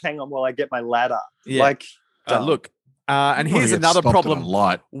bike. Hang on while I get my ladder. Yeah. Like, look, and here's another problem.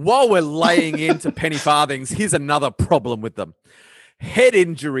 While we're laying into penny farthings, here's another problem with them. Head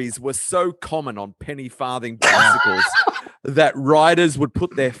injuries were so common on penny farthing bicycles that riders would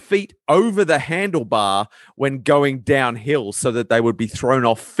put their feet over the handlebar when going downhill so that they would be thrown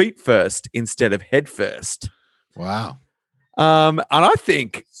off feet first instead of head first. Wow. And I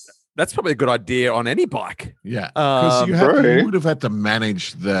think that's probably a good idea on any bike. Yeah. Because you would have had to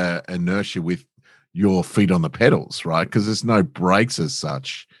manage the inertia with your feet on the pedals, right? Because there's no brakes as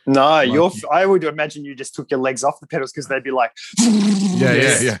such. No, I would imagine you just took your legs off the pedals because they'd be like,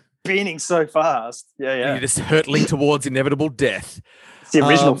 yeah, spinning so fast. Yeah. You're just hurtling towards inevitable death. It's the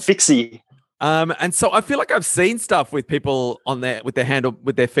original fixie. And so I feel like I've seen stuff with people with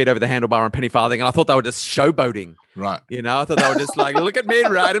their feet over the handlebar on penny farthing, and I thought they were just showboating. Right. I thought they were just like, look at me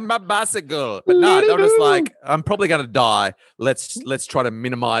riding my bicycle. But no, they were just like, I'm probably going to die. Let's try to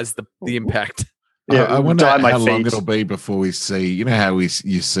minimize the impact. Yeah, I wonder how long it'll be before we see. How you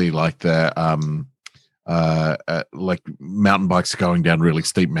see like the like mountain bikes going down really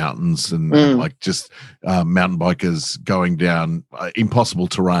steep mountains and like just mountain bikers going down impossible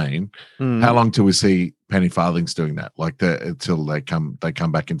terrain. How long till we see penny farthings doing that? Like until they come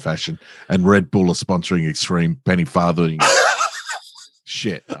back in fashion, and Red Bull are sponsoring extreme penny farthing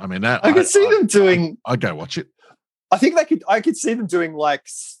shit. I mean, that I could see them doing. I'd go watch it. I think I could see them doing like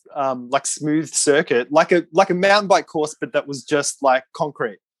smooth circuit, like a mountain bike course, but that was just like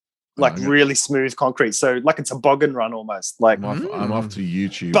concrete. like really smooth concrete. So like a toboggan run almost. Like I'm off to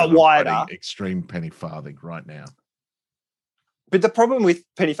YouTube, but wider. Extreme penny farthing right now. But the problem with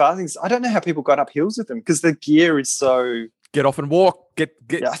penny farthings, I don't know how people got up hills with them because the gear is so. Get off and walk. Get.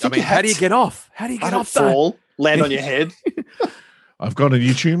 Yeah, I mean, how do you get off? How do you get off? Fall, land on your head. I've got a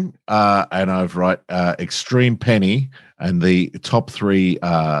YouTube, and I've extreme penny, and the top 3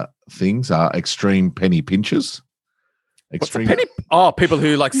 things are extreme penny pinches. Extreme penny. Oh, people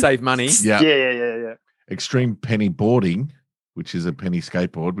who like save money. Yeah. Extreme penny boarding, which is a penny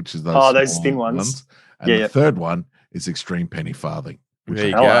skateboard, which is those thin ones. And the third one is extreme penny farthing. There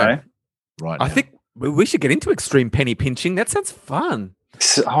you go. Right. I think we should get into extreme penny pinching. That sounds fun.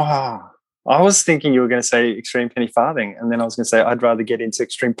 I was thinking you were going to say extreme penny farthing, and then I was going to say I'd rather get into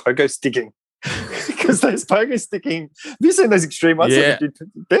extreme pogo sticking because those pogo sticking. Have you seen those extreme ones? Yeah.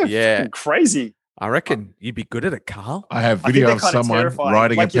 They're crazy. I reckon you'd be good at it, Carl. I have video of someone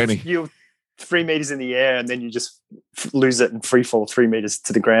riding a penny. You're 3 meters in the air and then you just lose it and free fall 3 meters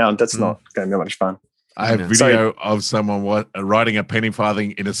to the ground. That's not going to be much fun. I have video of someone riding a penny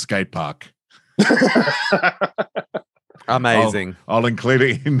farthing in a skate park. Amazing. I'll include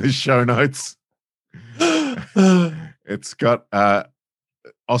it in the show notes. It's got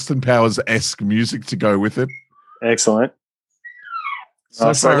Austin Powers-esque music to go with it. Excellent.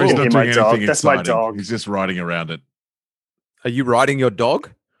 So far, he's not doing anything That's exciting. my dog. He's just riding around it. Are you riding your dog?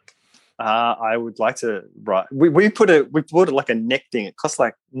 I would like to ride. We bought it like a neck thing. It costs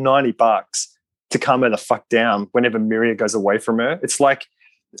like $90 to calm her the fuck down whenever Miria goes away from her. It's like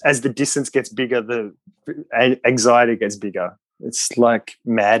as the distance gets bigger, the anxiety gets bigger. It's like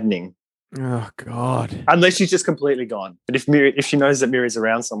maddening. Oh God! Unless she's just completely gone. But if she knows that Miri's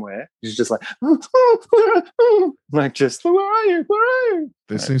around somewhere, she's just like, like just where are you? Where are you?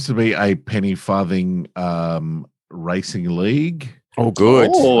 There seems to be a penny farthing racing league. Oh, good.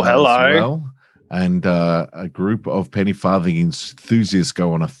 Oh, hello. Well. And a group of penny farthing enthusiasts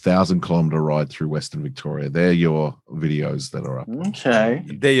go on a 1,000-kilometer ride through Western Victoria. They're your videos that are up. Okay.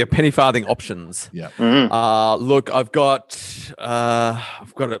 They're your penny farthing options. Yeah. Look, I've got a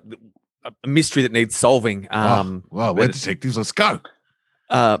mystery that needs solving. We're detectives. Let's go.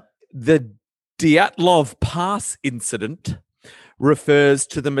 The Dyatlov Pass incident refers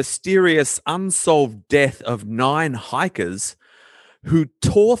to the mysterious unsolved death of 9 hikers who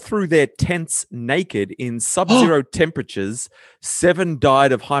tore through their tents naked in sub-zero temperatures. 7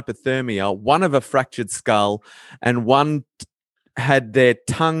 died of hypothermia, 1 of a fractured skull, and 1 had their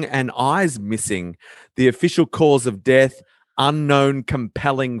tongue and eyes missing. The official cause of death, unknown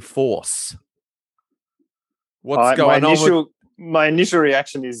compelling force. What's going on? My initial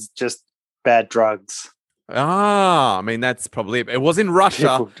reaction is just bad drugs. I mean, that's probably it. It was in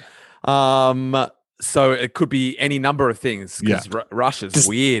Russia. So it could be any number of things because Russia's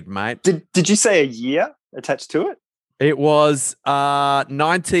weird, mate. Did you say a year attached to it? It was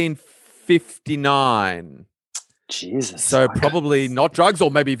 1959. Jesus. So probably not drugs,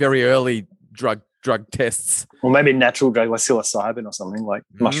 or maybe very early drug tests. Or maybe natural drug like psilocybin or something, like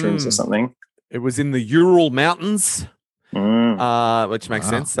mushrooms or something. It was in the Ural Mountains, which makes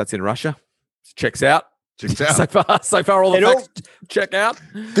sense. That's in Russia. Checks out. So far, all the facts check out.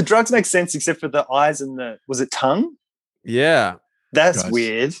 The drugs make sense except for the eyes and was it tongue? Yeah. That's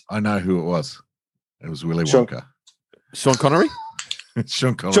weird. I know who it was. It was Willy Wonka. Sean Connery?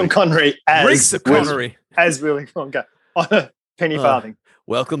 Sean Connery. Sean Connery as Connery. As Willy Wonka on a penny farthing.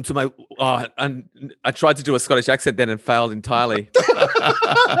 Welcome to my... and I tried to do a Scottish accent then and failed entirely.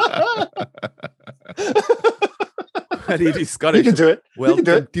 How do you do Scottish? You can do it.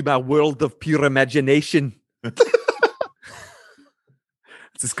 Welcome to my world of pure imagination. It's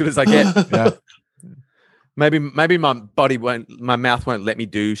as good as I get. Yeah. Maybe my mouth won't let me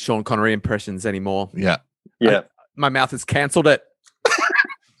do Sean Connery impressions anymore. Yeah. Yeah. My mouth has cancelled it.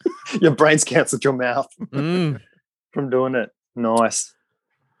 Your brain's cancelled your mouth from doing it. Nice.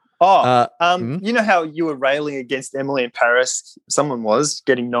 You know how you were railing against Emily in Paris? Someone was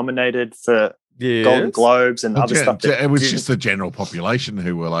getting nominated for Golden Globes and other stuff. It was just the general population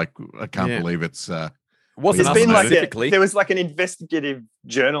who were like, I can't believe it's... Wasn't it's been like there was like an investigative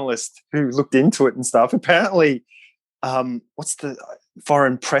journalist who looked into it and stuff. Apparently, what's the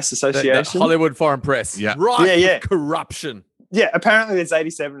Foreign Press Association? The Hollywood Foreign Press. Yeah. Right. Yeah. Corruption. Yeah, apparently there's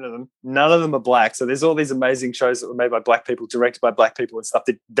 87 of them. None of them are black. So there's all these amazing shows that were made by black people, directed by black people and stuff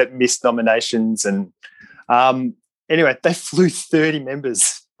that missed nominations. And anyway, they flew 30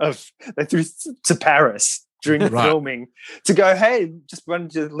 members they flew to Paris during the filming to go, hey, just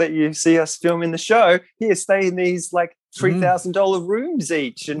wanted to let you see us film in the show. Here, stay in these like $3,000 rooms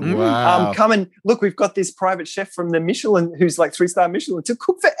each, and Wow. come and look. We've got this private chef from the Michelin, who's like 3-star Michelin, to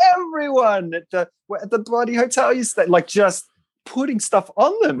cook for everyone at the bloody hotel you stay. Like just putting stuff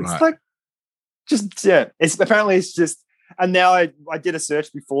on them. Right. It's like It's apparently it's just. And now I did a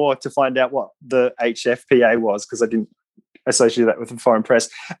search before to find out what the HFPA was because I didn't associate that with the foreign press.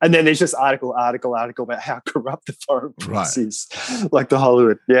 And then there's just article about how corrupt the foreign press is, like the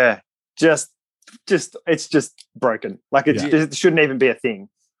Hollywood. Yeah, just it's just broken. Like it shouldn't even be a thing.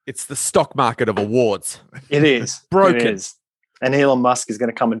 It's the stock market of awards. It is broken. It is. And Elon Musk is going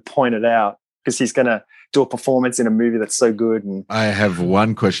to come and point it out because he's going to do a performance in a movie that's so good. And I have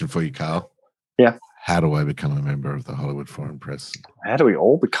one question for you, Carl. Yeah. How do I become a member of the Hollywood Foreign Press? How do we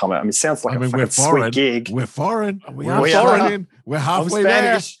all become it? I mean, it sounds like we're foreign. Sweet gig. We're foreign. We We're are foreign. We're halfway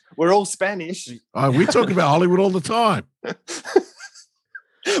there. Spanish. We're all Spanish. We talk about Hollywood all the time.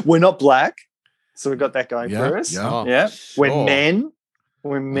 We're not black, so we've got that going Yeah, for us. yeah. Yeah. Sure. We're men.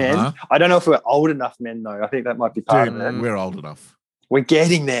 We're men. Uh-huh. I don't know if we're old enough men, though. I think that might be part Dude, of it. we're old enough. We're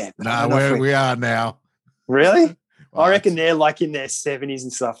getting there. but I No, don't know if we are now. Really? Well, I reckon they're like in their 70s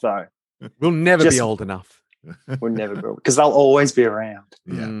and stuff, though. We'll never Just- be old enough. We'll never be, because they'll always be around.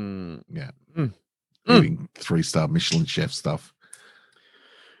 Yeah. Mm. Yeah. Mm. Eating 3-star Michelin chef stuff.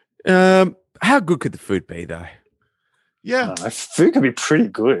 How good could the food be, though? Yeah. Food can be pretty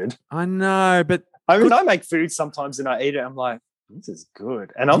good. I know, but I mean, I make food sometimes and I eat it. I'm like, this is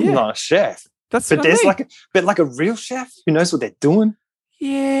good. And I'm Yeah. not a chef. that's But what I there's mean. like a real chef who knows what they're doing.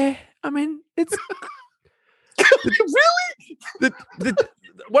 Yeah, I mean, it's Really?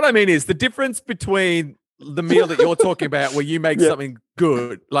 what I mean is the difference between the meal that you're talking about, where you make Yeah. something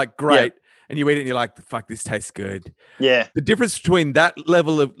good, like great, and you eat it and you're like, "Fuck, this tastes good." Yeah. The difference between that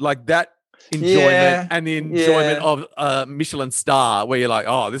level of like that enjoyment Yeah. and the enjoyment Yeah. of a Michelin star, where you're like,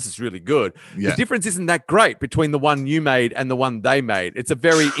 "Oh, this is really good." Yeah. The difference isn't that great between the one you made and the one they made. It's a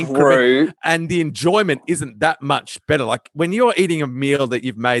very increment, True. and the enjoyment isn't that much better. Like when you're eating a meal that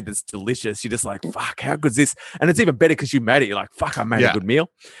you've made that's delicious, you're just like, "Fuck, how good's this?" And it's even better because you made it. You're like, "Fuck, I made Yeah. a good meal."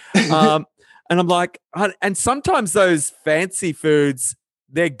 And I'm like, and sometimes those fancy foods,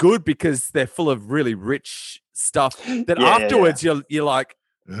 they're good because they're full of really rich stuff that Yeah. afterwards you're like,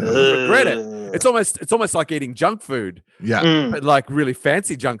 regret it. It's almost like eating junk food, Yeah. but like really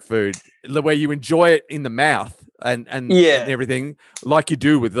fancy junk food, the way you enjoy it in the mouth and Yeah. everything, like you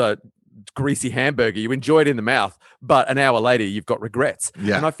do with a greasy hamburger. You enjoy it in the mouth, but an hour later you've got regrets.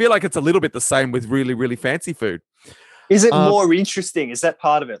 Yeah. And I feel like it's a little bit the same with really, really fancy food. Is it more interesting? Is that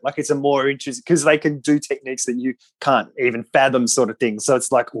part of it? Like it's a more interesting because they can do techniques that you can't even fathom, sort of thing. So it's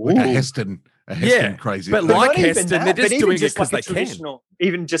like, Like a ooh. Heston Yeah, crazy. but thing. like not even Heston, that, they're but just even doing it just because like a they can. traditional-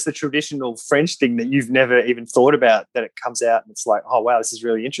 Even just the traditional French thing that you've never even thought about, that it comes out and it's like, oh wow, this is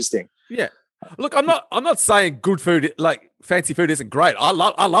really interesting. Yeah. Look, I'm not saying good food, like fancy food, isn't great. I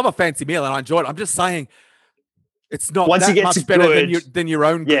love a fancy meal and I enjoy it. I'm just saying it's not Once you that get to much better good- than your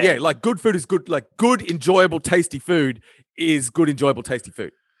own. Yeah. Yeah, like good food is good. Like good, enjoyable, tasty food is good, enjoyable, tasty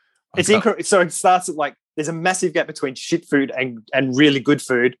food. It's incorrect. So it starts at like there's a massive gap between shit food and really good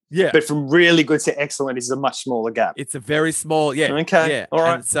food, Yeah, but from really good to excellent is a much smaller gap. it's a very small. Yeah. Okay, Yeah. all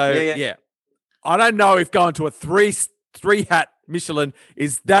right. And so Yeah, yeah. yeah, I don't know if going to a three hat Michelin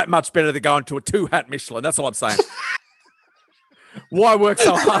is that much better than going to a 2 hat Michelin. That's all I'm saying. Why work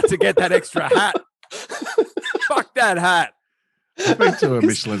so hard to get that extra hat? Fuck that hat. I've been to a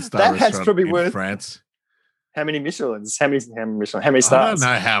Michelin star that hat's restaurant probably in worth- France. How many Michelins? How many Michelin? How many I stars? don't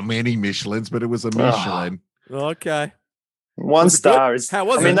know how many Michelins, but it was a Michelin. Okay. One Was it good? star is. How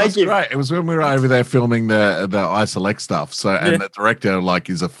was I mean, it? they That's give. great. It was when we were over there filming the iSelect stuff. So, and Yeah. the director like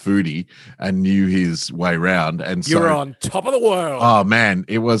is a foodie and knew his way around. And so, You're on top of the world. oh man,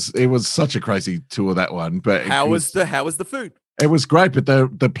 it was such a crazy tour, that one. But how was the food? it was great, but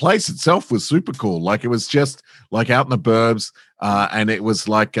the place itself was super cool. Like it was just like out in the burbs, and it was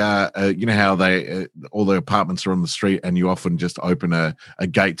like you know how they all the apartments are on the street, and you often just open a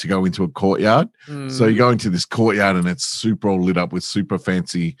gate to go into a courtyard. So you go into this courtyard, and it's super all lit up with super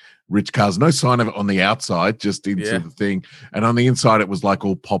fancy rich cars. No sign of it on the outside, just into Yeah. the thing, and on the inside it was like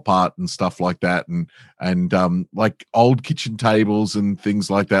all pop art and stuff like that, and like old kitchen tables and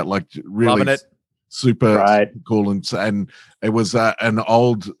things like that. Like really Loving it. super Right. cool, and it was an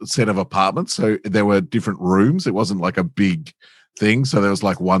old set of apartments, so there were different rooms. It wasn't like a big thing, so there was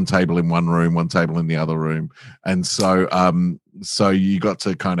like one table in one room, one table in the other room, and so so you got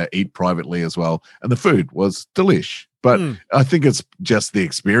to kind of eat privately as well, and the food was delish. But I think it's just the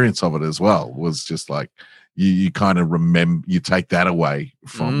experience of it as well was just like you kind of remember, you take that away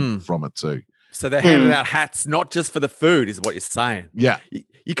from it too. So they're handing out hats, not just for the food, is what you're saying. Yeah.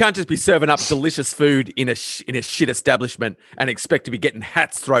 You can't just be serving up delicious food in a shit establishment and expect to be getting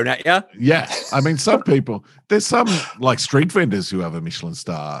hats thrown at you. Yeah. I mean, some people, there's some like street vendors who have a Michelin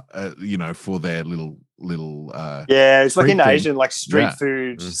star, for their little it's like in thing. Asian, like street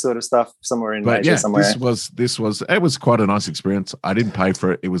food sort of stuff somewhere in Asia somewhere. It was quite a nice experience. I didn't pay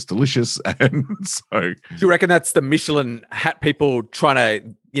for it. It was delicious. And so do you reckon that's the Michelin hat people trying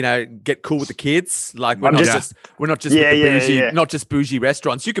to, get cool with the kids? Like we're not just not just bougie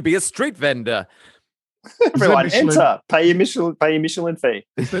restaurants. You could be a street vendor. Everyone enter, pay your Michelin fee.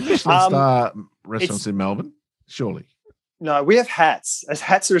 Is there Michelin star restaurants in Melbourne? Surely. No, we have hats. As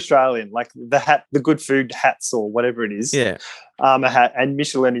hats are Australian, like the good food hats or whatever it is. Yeah. A hat, and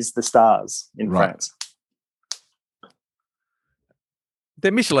Michelin is the stars in France.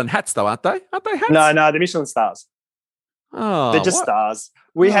 They're Michelin hats, though, aren't they? Aren't they hats? No, they're Michelin stars. Oh, they're just stars.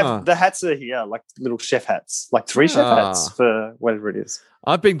 We have the hats are here, like little chef hats, like 3 chef hats for whatever it is.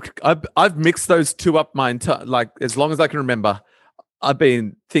 I've mixed those two up my entire, like as long as I can remember. I've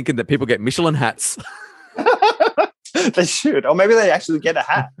been thinking that people get Michelin hats. They should, or maybe they actually get a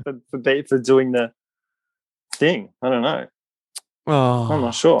hat for doing the thing. I don't know. Oh, I'm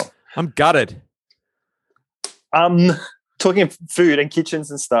not sure. I'm gutted. Talking of food and kitchens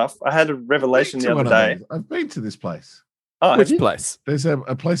and stuff, I had a revelation the other day. I've been to this place. Oh, which place? There's a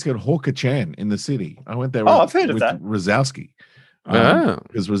place called Hawker Chan in the city. I went there. I've heard of that. Rosowski.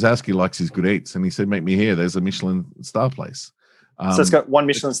 Because Rosowski likes his good eats, and he said, "Make me here." There's a Michelin star place. So it's got 1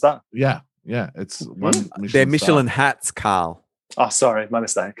 Michelin star. Yeah, it's 1 Michelin. They're Michelin hats, Carl. Oh, sorry, my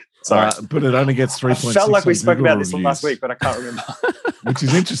mistake. Sorry, but it only gets 3.6. I felt like we spoke about this last week, but I can't remember. Which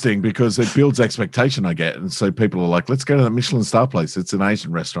is interesting because it builds expectation, I get, and so people are like, "Let's go to the Michelin star place." It's an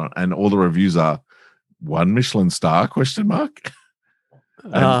Asian restaurant, and all the reviews are 1 Michelin star ?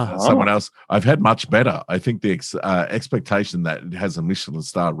 And someone else, I've had much better. I think the expectation that it has a Michelin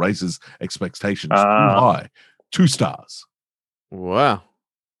star raises expectations too high. 2 stars. Wow.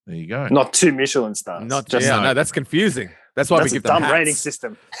 There you go. Not 2 Michelin stars. No, that's confusing. That's why we give them dumb hats. rating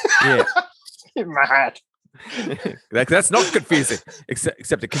system. Yeah. Mad. That's not confusing,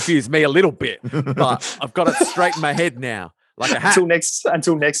 except it confused me a little bit. But I've got it straight in my head now, like a hat.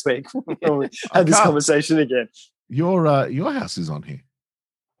 Until next week, we'll have this conversation again. Your house is on here.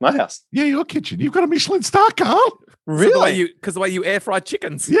 My house. Yeah, your kitchen. You've got a Michelin star, Carl. Really? Because the way you air fry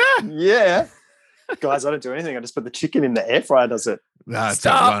chickens. Yeah. Guys, I don't do anything. I just put the chicken in the air fryer, does it?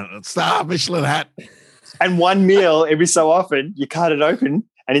 Star Michelin hat. And 1 meal every so often, you cut it open,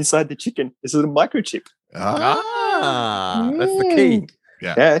 and inside the chicken is a little microchip. That's the key.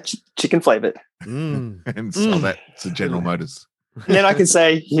 Yeah, chicken flavored. And sell that to General Motors. And then I can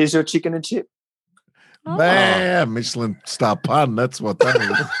say, "Here's your chicken and chip." Bam! Michelin star pun. That's what that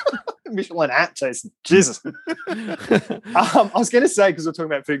is. Michelin hat, Jason. Jesus. I was going to say, because we're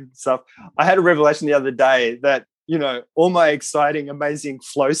talking about food and stuff, I had a revelation the other day that, all my exciting, amazing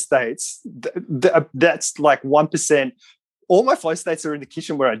flow states, that's like 1%. All my flow states are in the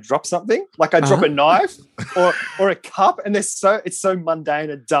kitchen where I drop something, like I drop a knife or a cup, and it's so mundane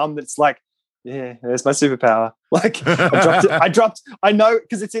and dumb that it's like, yeah, there's my superpower. Like I know,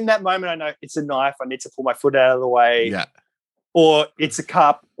 because it's in that moment, I know it's a knife. I need to pull my foot out of the way. Yeah. Or it's a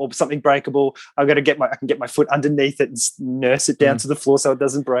cup or something breakable. I can get my foot underneath it and nurse it down to the floor so it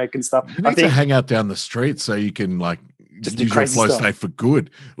doesn't break and stuff. You need to hang out down the street so you can just use your flow state for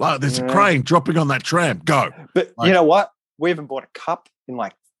good. Like there's a crane dropping on that tram. Go. But you know what? We haven't bought a cup in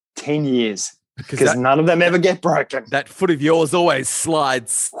like 10 years because none of them ever get broken. That foot of yours always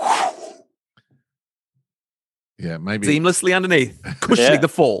slides. Yeah, maybe seamlessly underneath, cushioning the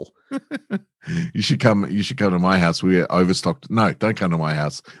fall. You should come to my house. We're overstocked. No, don't come to my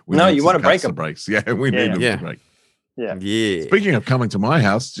house. You want to break them. Breaks. Yeah, we need them to break. Yeah. Speaking of coming to my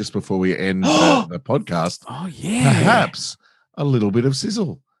house, just before we end the podcast, perhaps a little bit of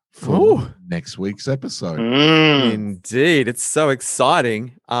sizzle for next week's episode. Indeed, it's so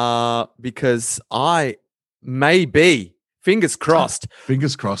exciting because I may be, fingers crossed,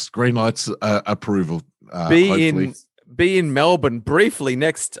 green lights approval. Be in Melbourne briefly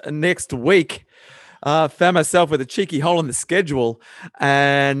next week. Found myself with a cheeky hole in the schedule,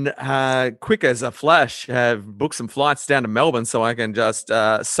 and quick as a flash, have booked some flights down to Melbourne so I can just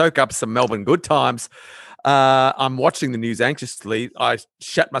soak up some Melbourne good times. I'm watching the news anxiously. I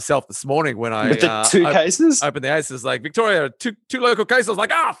shat myself this morning when I cases opened the cases. Like Victoria, two local cases. I was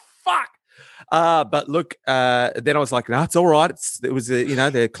like, fuck. But look, then I was like, no, it's all right.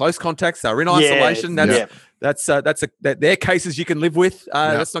 They're close contacts. They're in isolation. They're cases you can live with.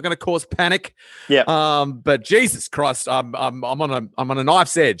 That's not going to cause panic. Yeah. But Jesus Christ, I'm on a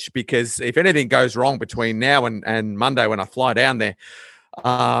knife's edge, because if anything goes wrong between now and Monday when I fly down there,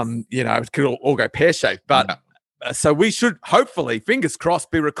 it could all go pear-shaped. But so we should hopefully, fingers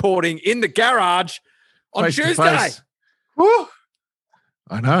crossed, be recording in the garage on Tuesday. Woo!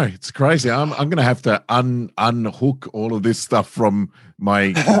 I know, it's crazy. I'm going to have to unhook all of this stuff from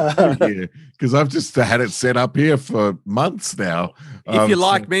my computer, because I've just had it set up here for months now. If you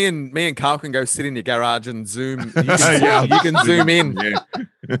like, me and Carl can go sit in your garage and Zoom. You can Zoom in. Yeah.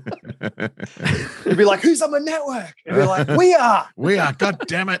 It'd be like, who's on the network? It'd be like, we are. We are. God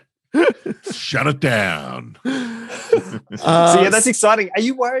damn it. Shut it down. So that's exciting. Are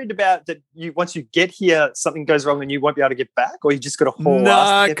you worried about that? Once you get here, something goes wrong and you won't be able to get back, or you just got to haul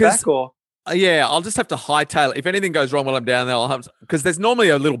ass to get back? Or I'll just have to hightail it. If anything goes wrong while I'm down there, I'll have, because there's normally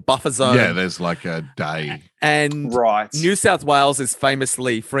a little buffer zone. Yeah, there's like a day. And New South Wales is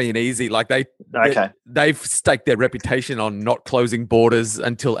famously free and easy. Like they've staked their reputation on not closing borders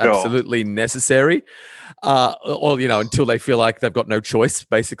until absolutely necessary. Until they feel like they've got no choice,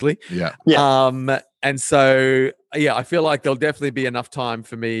 basically. Yeah. And so, I feel like there'll definitely be enough time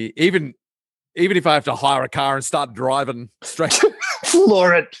for me, even if I have to hire a car and start driving straight.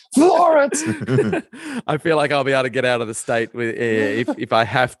 Floor it. I feel like I'll be able to get out of the state if I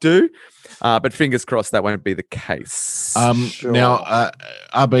have to. But fingers crossed that won't be the case. Sure. Now,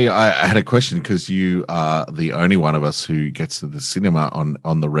 RB, I had a question, because you are the only one of us who gets to the cinema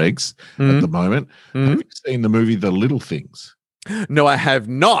on the regs at the moment. Have you seen the movie The Little Things? No, I have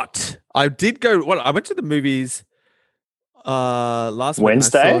not. I did go. I went to the movies last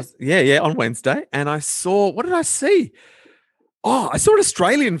Wednesday. On Wednesday, and I saw. What did I see? Oh, I saw an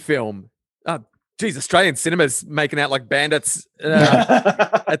Australian film. Australian cinemas making out like bandits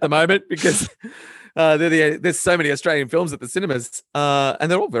at the moment, because there's so many Australian films at the cinemas,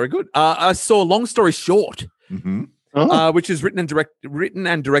 and they're all very good. I saw Long Story Short, which is written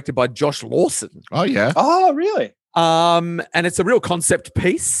and directed by Josh Lawson. Oh yeah. Oh really? And it's a real concept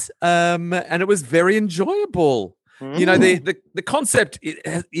piece, and it was very enjoyable. You know, the concept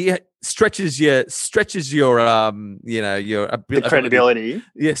stretches your credibility.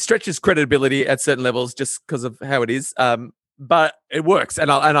 Yeah, stretches credibility at certain levels just because of how it is. But it works,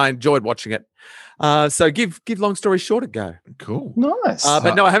 and I enjoyed watching it. So give Long Story Short a go. Cool, nice.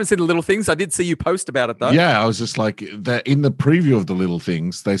 But no, I haven't seen The Little Things. I did see you post about it though. Yeah, I was just like that in the preview of The Little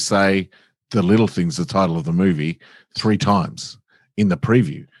Things. They say The Little Things, the title of the movie, 3 times in the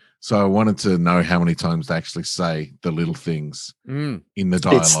preview. So I wanted to know how many times they actually say the little things in the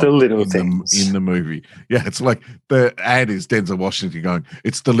dialogue. It's the little things in the movie. Yeah, it's like the ad is Denzel Washington going,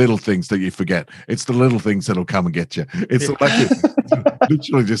 "It's the little things that you forget. It's the little things that'll come and get you." It's like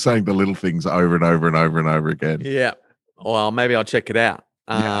literally just saying the little things over and over and over and over again. Yeah. Well, maybe I'll check it out.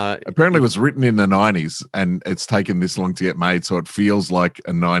 Apparently it was written in the 90s and it's taken this long to get made, so it feels like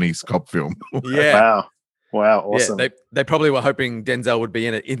a 90s cop film. Yeah. Wow, awesome. Yeah, they probably were hoping Denzel would be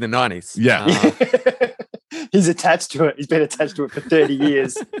in it in the 90s. Yeah. He's attached to it. He's been attached to it for 30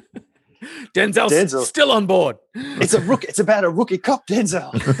 years. Denzel's still on board. It's about a rookie cop,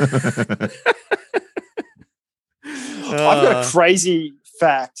 Denzel. I've got a crazy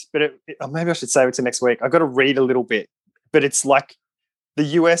fact, but maybe I should save it to next week. I've got to read a little bit, but it's like the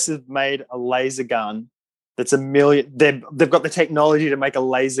US has made a laser gun that's they've got the technology to make a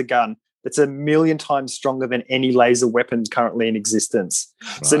laser gun that's 1,000,000 times stronger than any laser weapon currently in existence.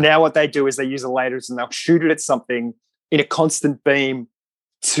 Right. So now what they do is they use a lasers and they'll shoot it at something in a constant beam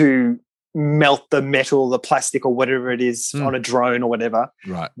to melt the metal, the plastic or whatever it is on a drone or whatever.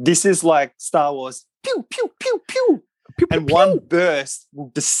 Right. This is like Star Wars. Pew, pew, pew, pew. Pew, and pew, one burst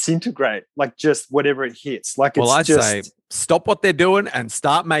will disintegrate, like just whatever it hits. Like it's I'd say stop what they're doing and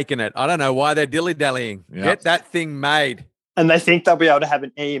start making it. I don't know why they're dilly-dallying. Yep. Get that thing made. And they think they'll be able to have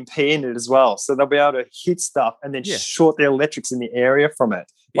an EMP in it as well. So they'll be able to hit stuff and then short the electrics in the area from it.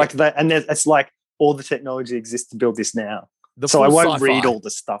 Yeah. Like that, and it's like all the technology exists to build this now. So I won't read all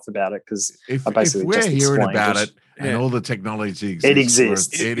the stuff about it because I basically we're just hearing about it and all the technology exists. It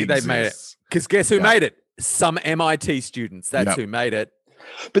exists. They made it. Because guess who made it? Some MIT students. That's who made it.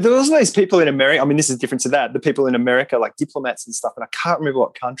 But there was also these people in America. I mean, this is different to that. The people in America, like diplomats and stuff, and I can't remember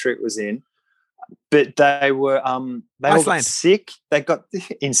what country it was in. But they were they all got sick. They got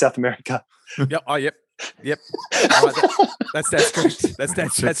in South America. Yep. Oh, yep. Right, that's correct. That's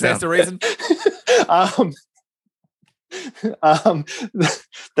the reason.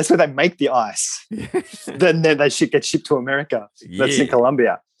 That's where they make the ice. Then they should get shipped to America. That's in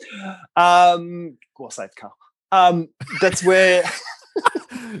Colombia. Well, safe, Carl. That's where.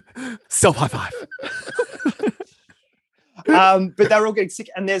 Self high five. But they're all getting sick,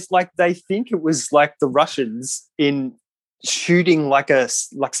 and there's like they think it was like the Russians in shooting like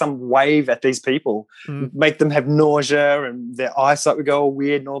some wave at these people, make them have nausea and their eyesight would go all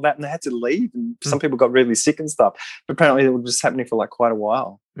weird and all that, and they had to leave. And some people got really sick and stuff. But apparently, it was just happening for like quite a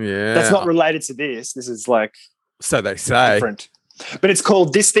while. Yeah, that's not related to this. This is like so they say different. But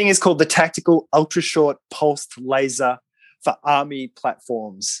this thing is called the Tactical Ultra Short Pulsed Laser for Army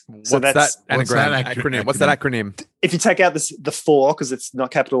Platforms. So what's that acronym? What's that acronym? If you take out the 4 because it's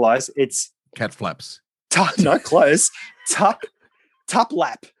not capitalized, it's cat flaps. Not close.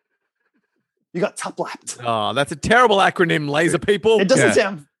 Tuplap. You got tuplapped. Oh, that's a terrible acronym, laser people. It doesn't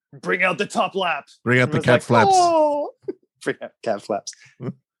sound. Bring out the tuplap. Bring out the cat flaps. Oh. Bring out cat flaps.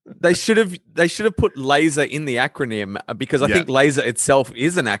 They should have put laser in the acronym because I think laser itself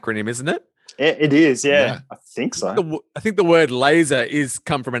is an acronym, isn't it? It is, yeah. I think so. I think the word laser is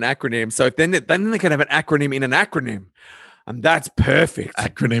come from an acronym. So then they can have an acronym in an acronym, and that's perfect.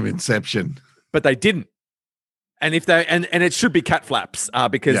 Acronym inception. But they didn't. And if they and it should be cat flaps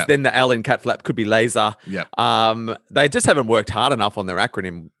because then the L in cat flap could be laser. Yeah. They just haven't worked hard enough on their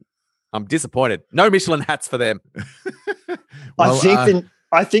acronym. I'm disappointed. No Michelin hats for them. Well,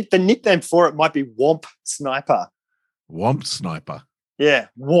 I think the nickname for it might be Womp Sniper. Womp Sniper. Yeah,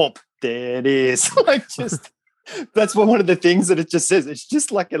 Womp. There it is. That's one of the things that it just says. It's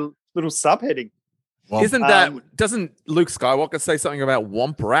just like a little subheading. Womp. Isn't that? Doesn't Luke Skywalker say something about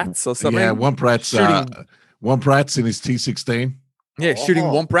womp rats or something? Yeah, womp rats. Womp rats in his T-16. Yeah, shooting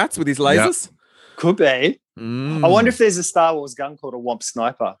womp rats with his lasers. Yep. Could be. I wonder if there's a Star Wars gun called a Womp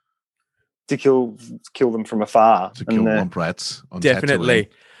Sniper to kill them from afar. To kill womp rats. On definitely.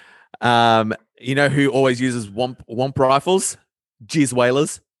 You know who always uses womp rifles? Jizz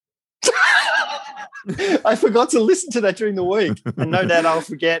whalers. I forgot to listen to that during the week, and no doubt I'll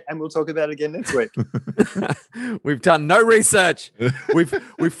forget, and we'll talk about it again next week. We've done no research.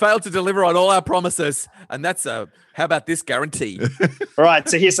 We've failed to deliver on all our promises, and that's how about this guarantee? All right,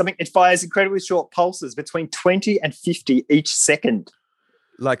 so here's something. It fires incredibly short pulses between 20 and 50 each second.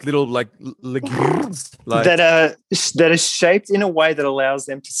 Like little legumes that are shaped in a way that allows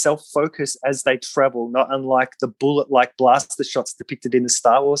them to self-focus as they travel, not unlike the bullet-like blaster shots depicted in the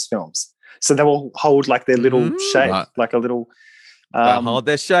Star Wars films. So they will hold like their little shape, like a little. Hold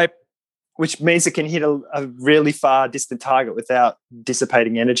their shape, which means it can hit a really far distant target without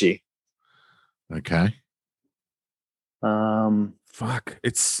dissipating energy. Okay. Fuck!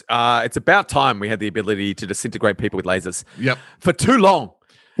 It's about time we had the ability to disintegrate people with lasers. Yep. For too long.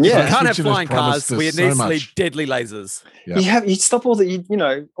 Yeah, we can't have flying cars. We need deadly lasers. Yep. You stop all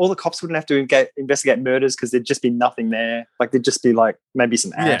the, all the cops wouldn't have to investigate murders because there'd just be nothing there. Like there'd just be like maybe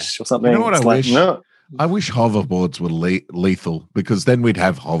some ash or something. You know what it's I wish? No. I wish hoverboards were lethal because then we'd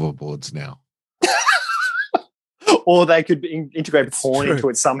have hoverboards now. Or they could integrate porn into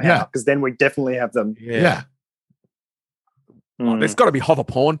it somehow because then we definitely have them. Yeah. Oh, there's got to be hover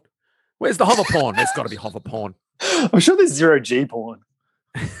porn. Where's the hover porn? There's got to be hover porn. I'm sure there's 0G porn.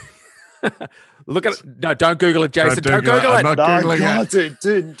 Look at it. No, don't Google it, Jason. Don't Google it. I'm not Googling it.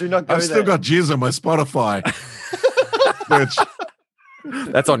 Dude, do not go there. I've still got jizz on my Spotify.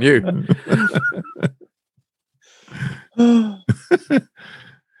 That's on you.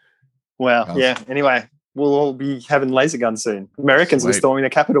 Well, yeah. Anyway, we'll all be having laser guns soon. Americans were storming the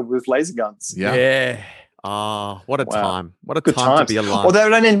Capitol with laser guns. Yeah. Oh, what a time. What a time to be alive. Or they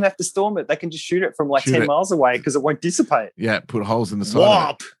don't even have to storm it. They can just shoot it from 10 miles away because it won't dissipate. Yeah, put holes in the side.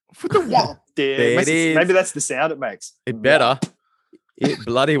 Womp. For the womp. There it is. Maybe that's the sound it makes. It better. It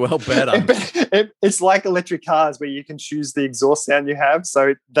bloody well better. It's like electric cars where you can choose the exhaust sound you have.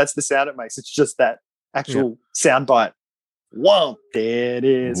 So that's the sound it makes. It's just that actual sound bite. Womp. There it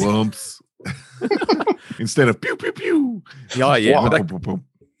is. Womps. Instead of pew, pew, pew. Yeah, yeah.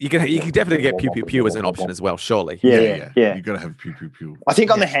 You can definitely get pew pew pew as an option as well, surely. Yeah. You got to have pew pew pew. I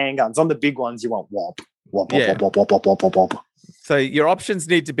think on the handguns, on the big ones, you want womp, womp, womp, womp, womp, womp, womp, womp. So your options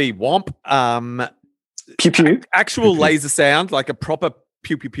need to be womp, pew pew, actual laser sound, like a proper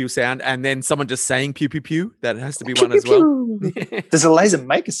pew pew pew sound, and then someone just saying pew pew pew. That has to be one as well. Does a laser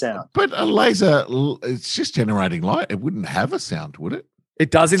make a sound? But a laser, it's just generating light. It wouldn't have a sound, would it?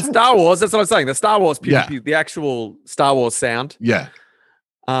 It does in Star Wars. That's what I'm saying. The Star Wars pew pew pew, the actual Star Wars sound. Yeah.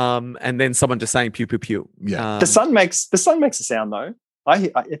 And then someone just saying pew pew pew. Yeah. The sun makes a sound though.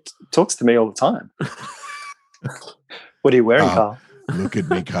 It talks to me all the time. What are you wearing, Carl? Look at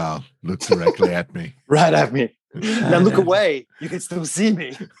me, Carl. Look directly at me. Right at me. Now look away. You can still see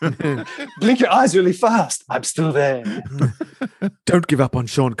me. Blink your eyes really fast. I'm still there. Don't give up on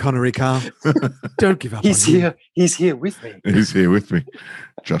Sean Connery, Carl. Don't give up. He's here. He's here with me. He's here with me.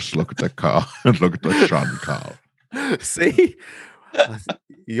 Just look at the car and look at the Sean Carl. See,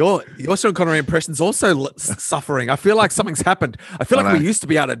 your Sean Connery impression's also suffering. I feel like something's happened. I feel like we used to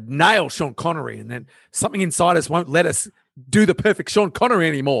be able to nail Sean Connery, and then something inside us won't let us do the perfect Sean Connery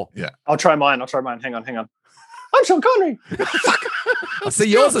anymore. Yeah, I'll try mine. Hang on. I'm Sean Connery. Fuck. I see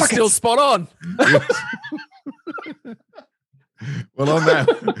yours are still spot on. Well,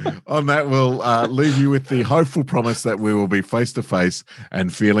 on that, we'll leave you with the hopeful promise that we will be face to face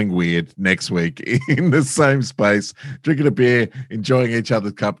and feeling weird next week in the same space, drinking a beer, enjoying each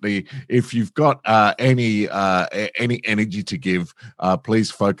other's company. If you've got any energy to give,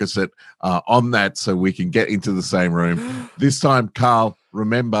 please focus it on that so we can get into the same room. This time, Carl,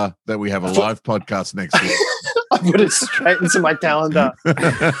 remember that we have a live podcast next week. I put it straight into my calendar.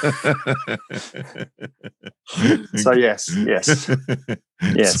 So yes. Yeah.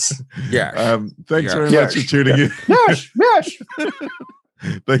 Thanks very much for tuning in. Yes.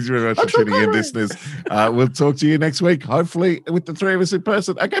 Thanks very much for tuning in, listeners. We'll talk to you next week, hopefully with the three of us in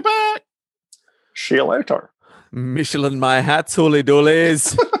person. Okay, bye. See you later. Michelin my hats, holy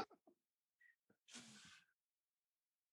doolies.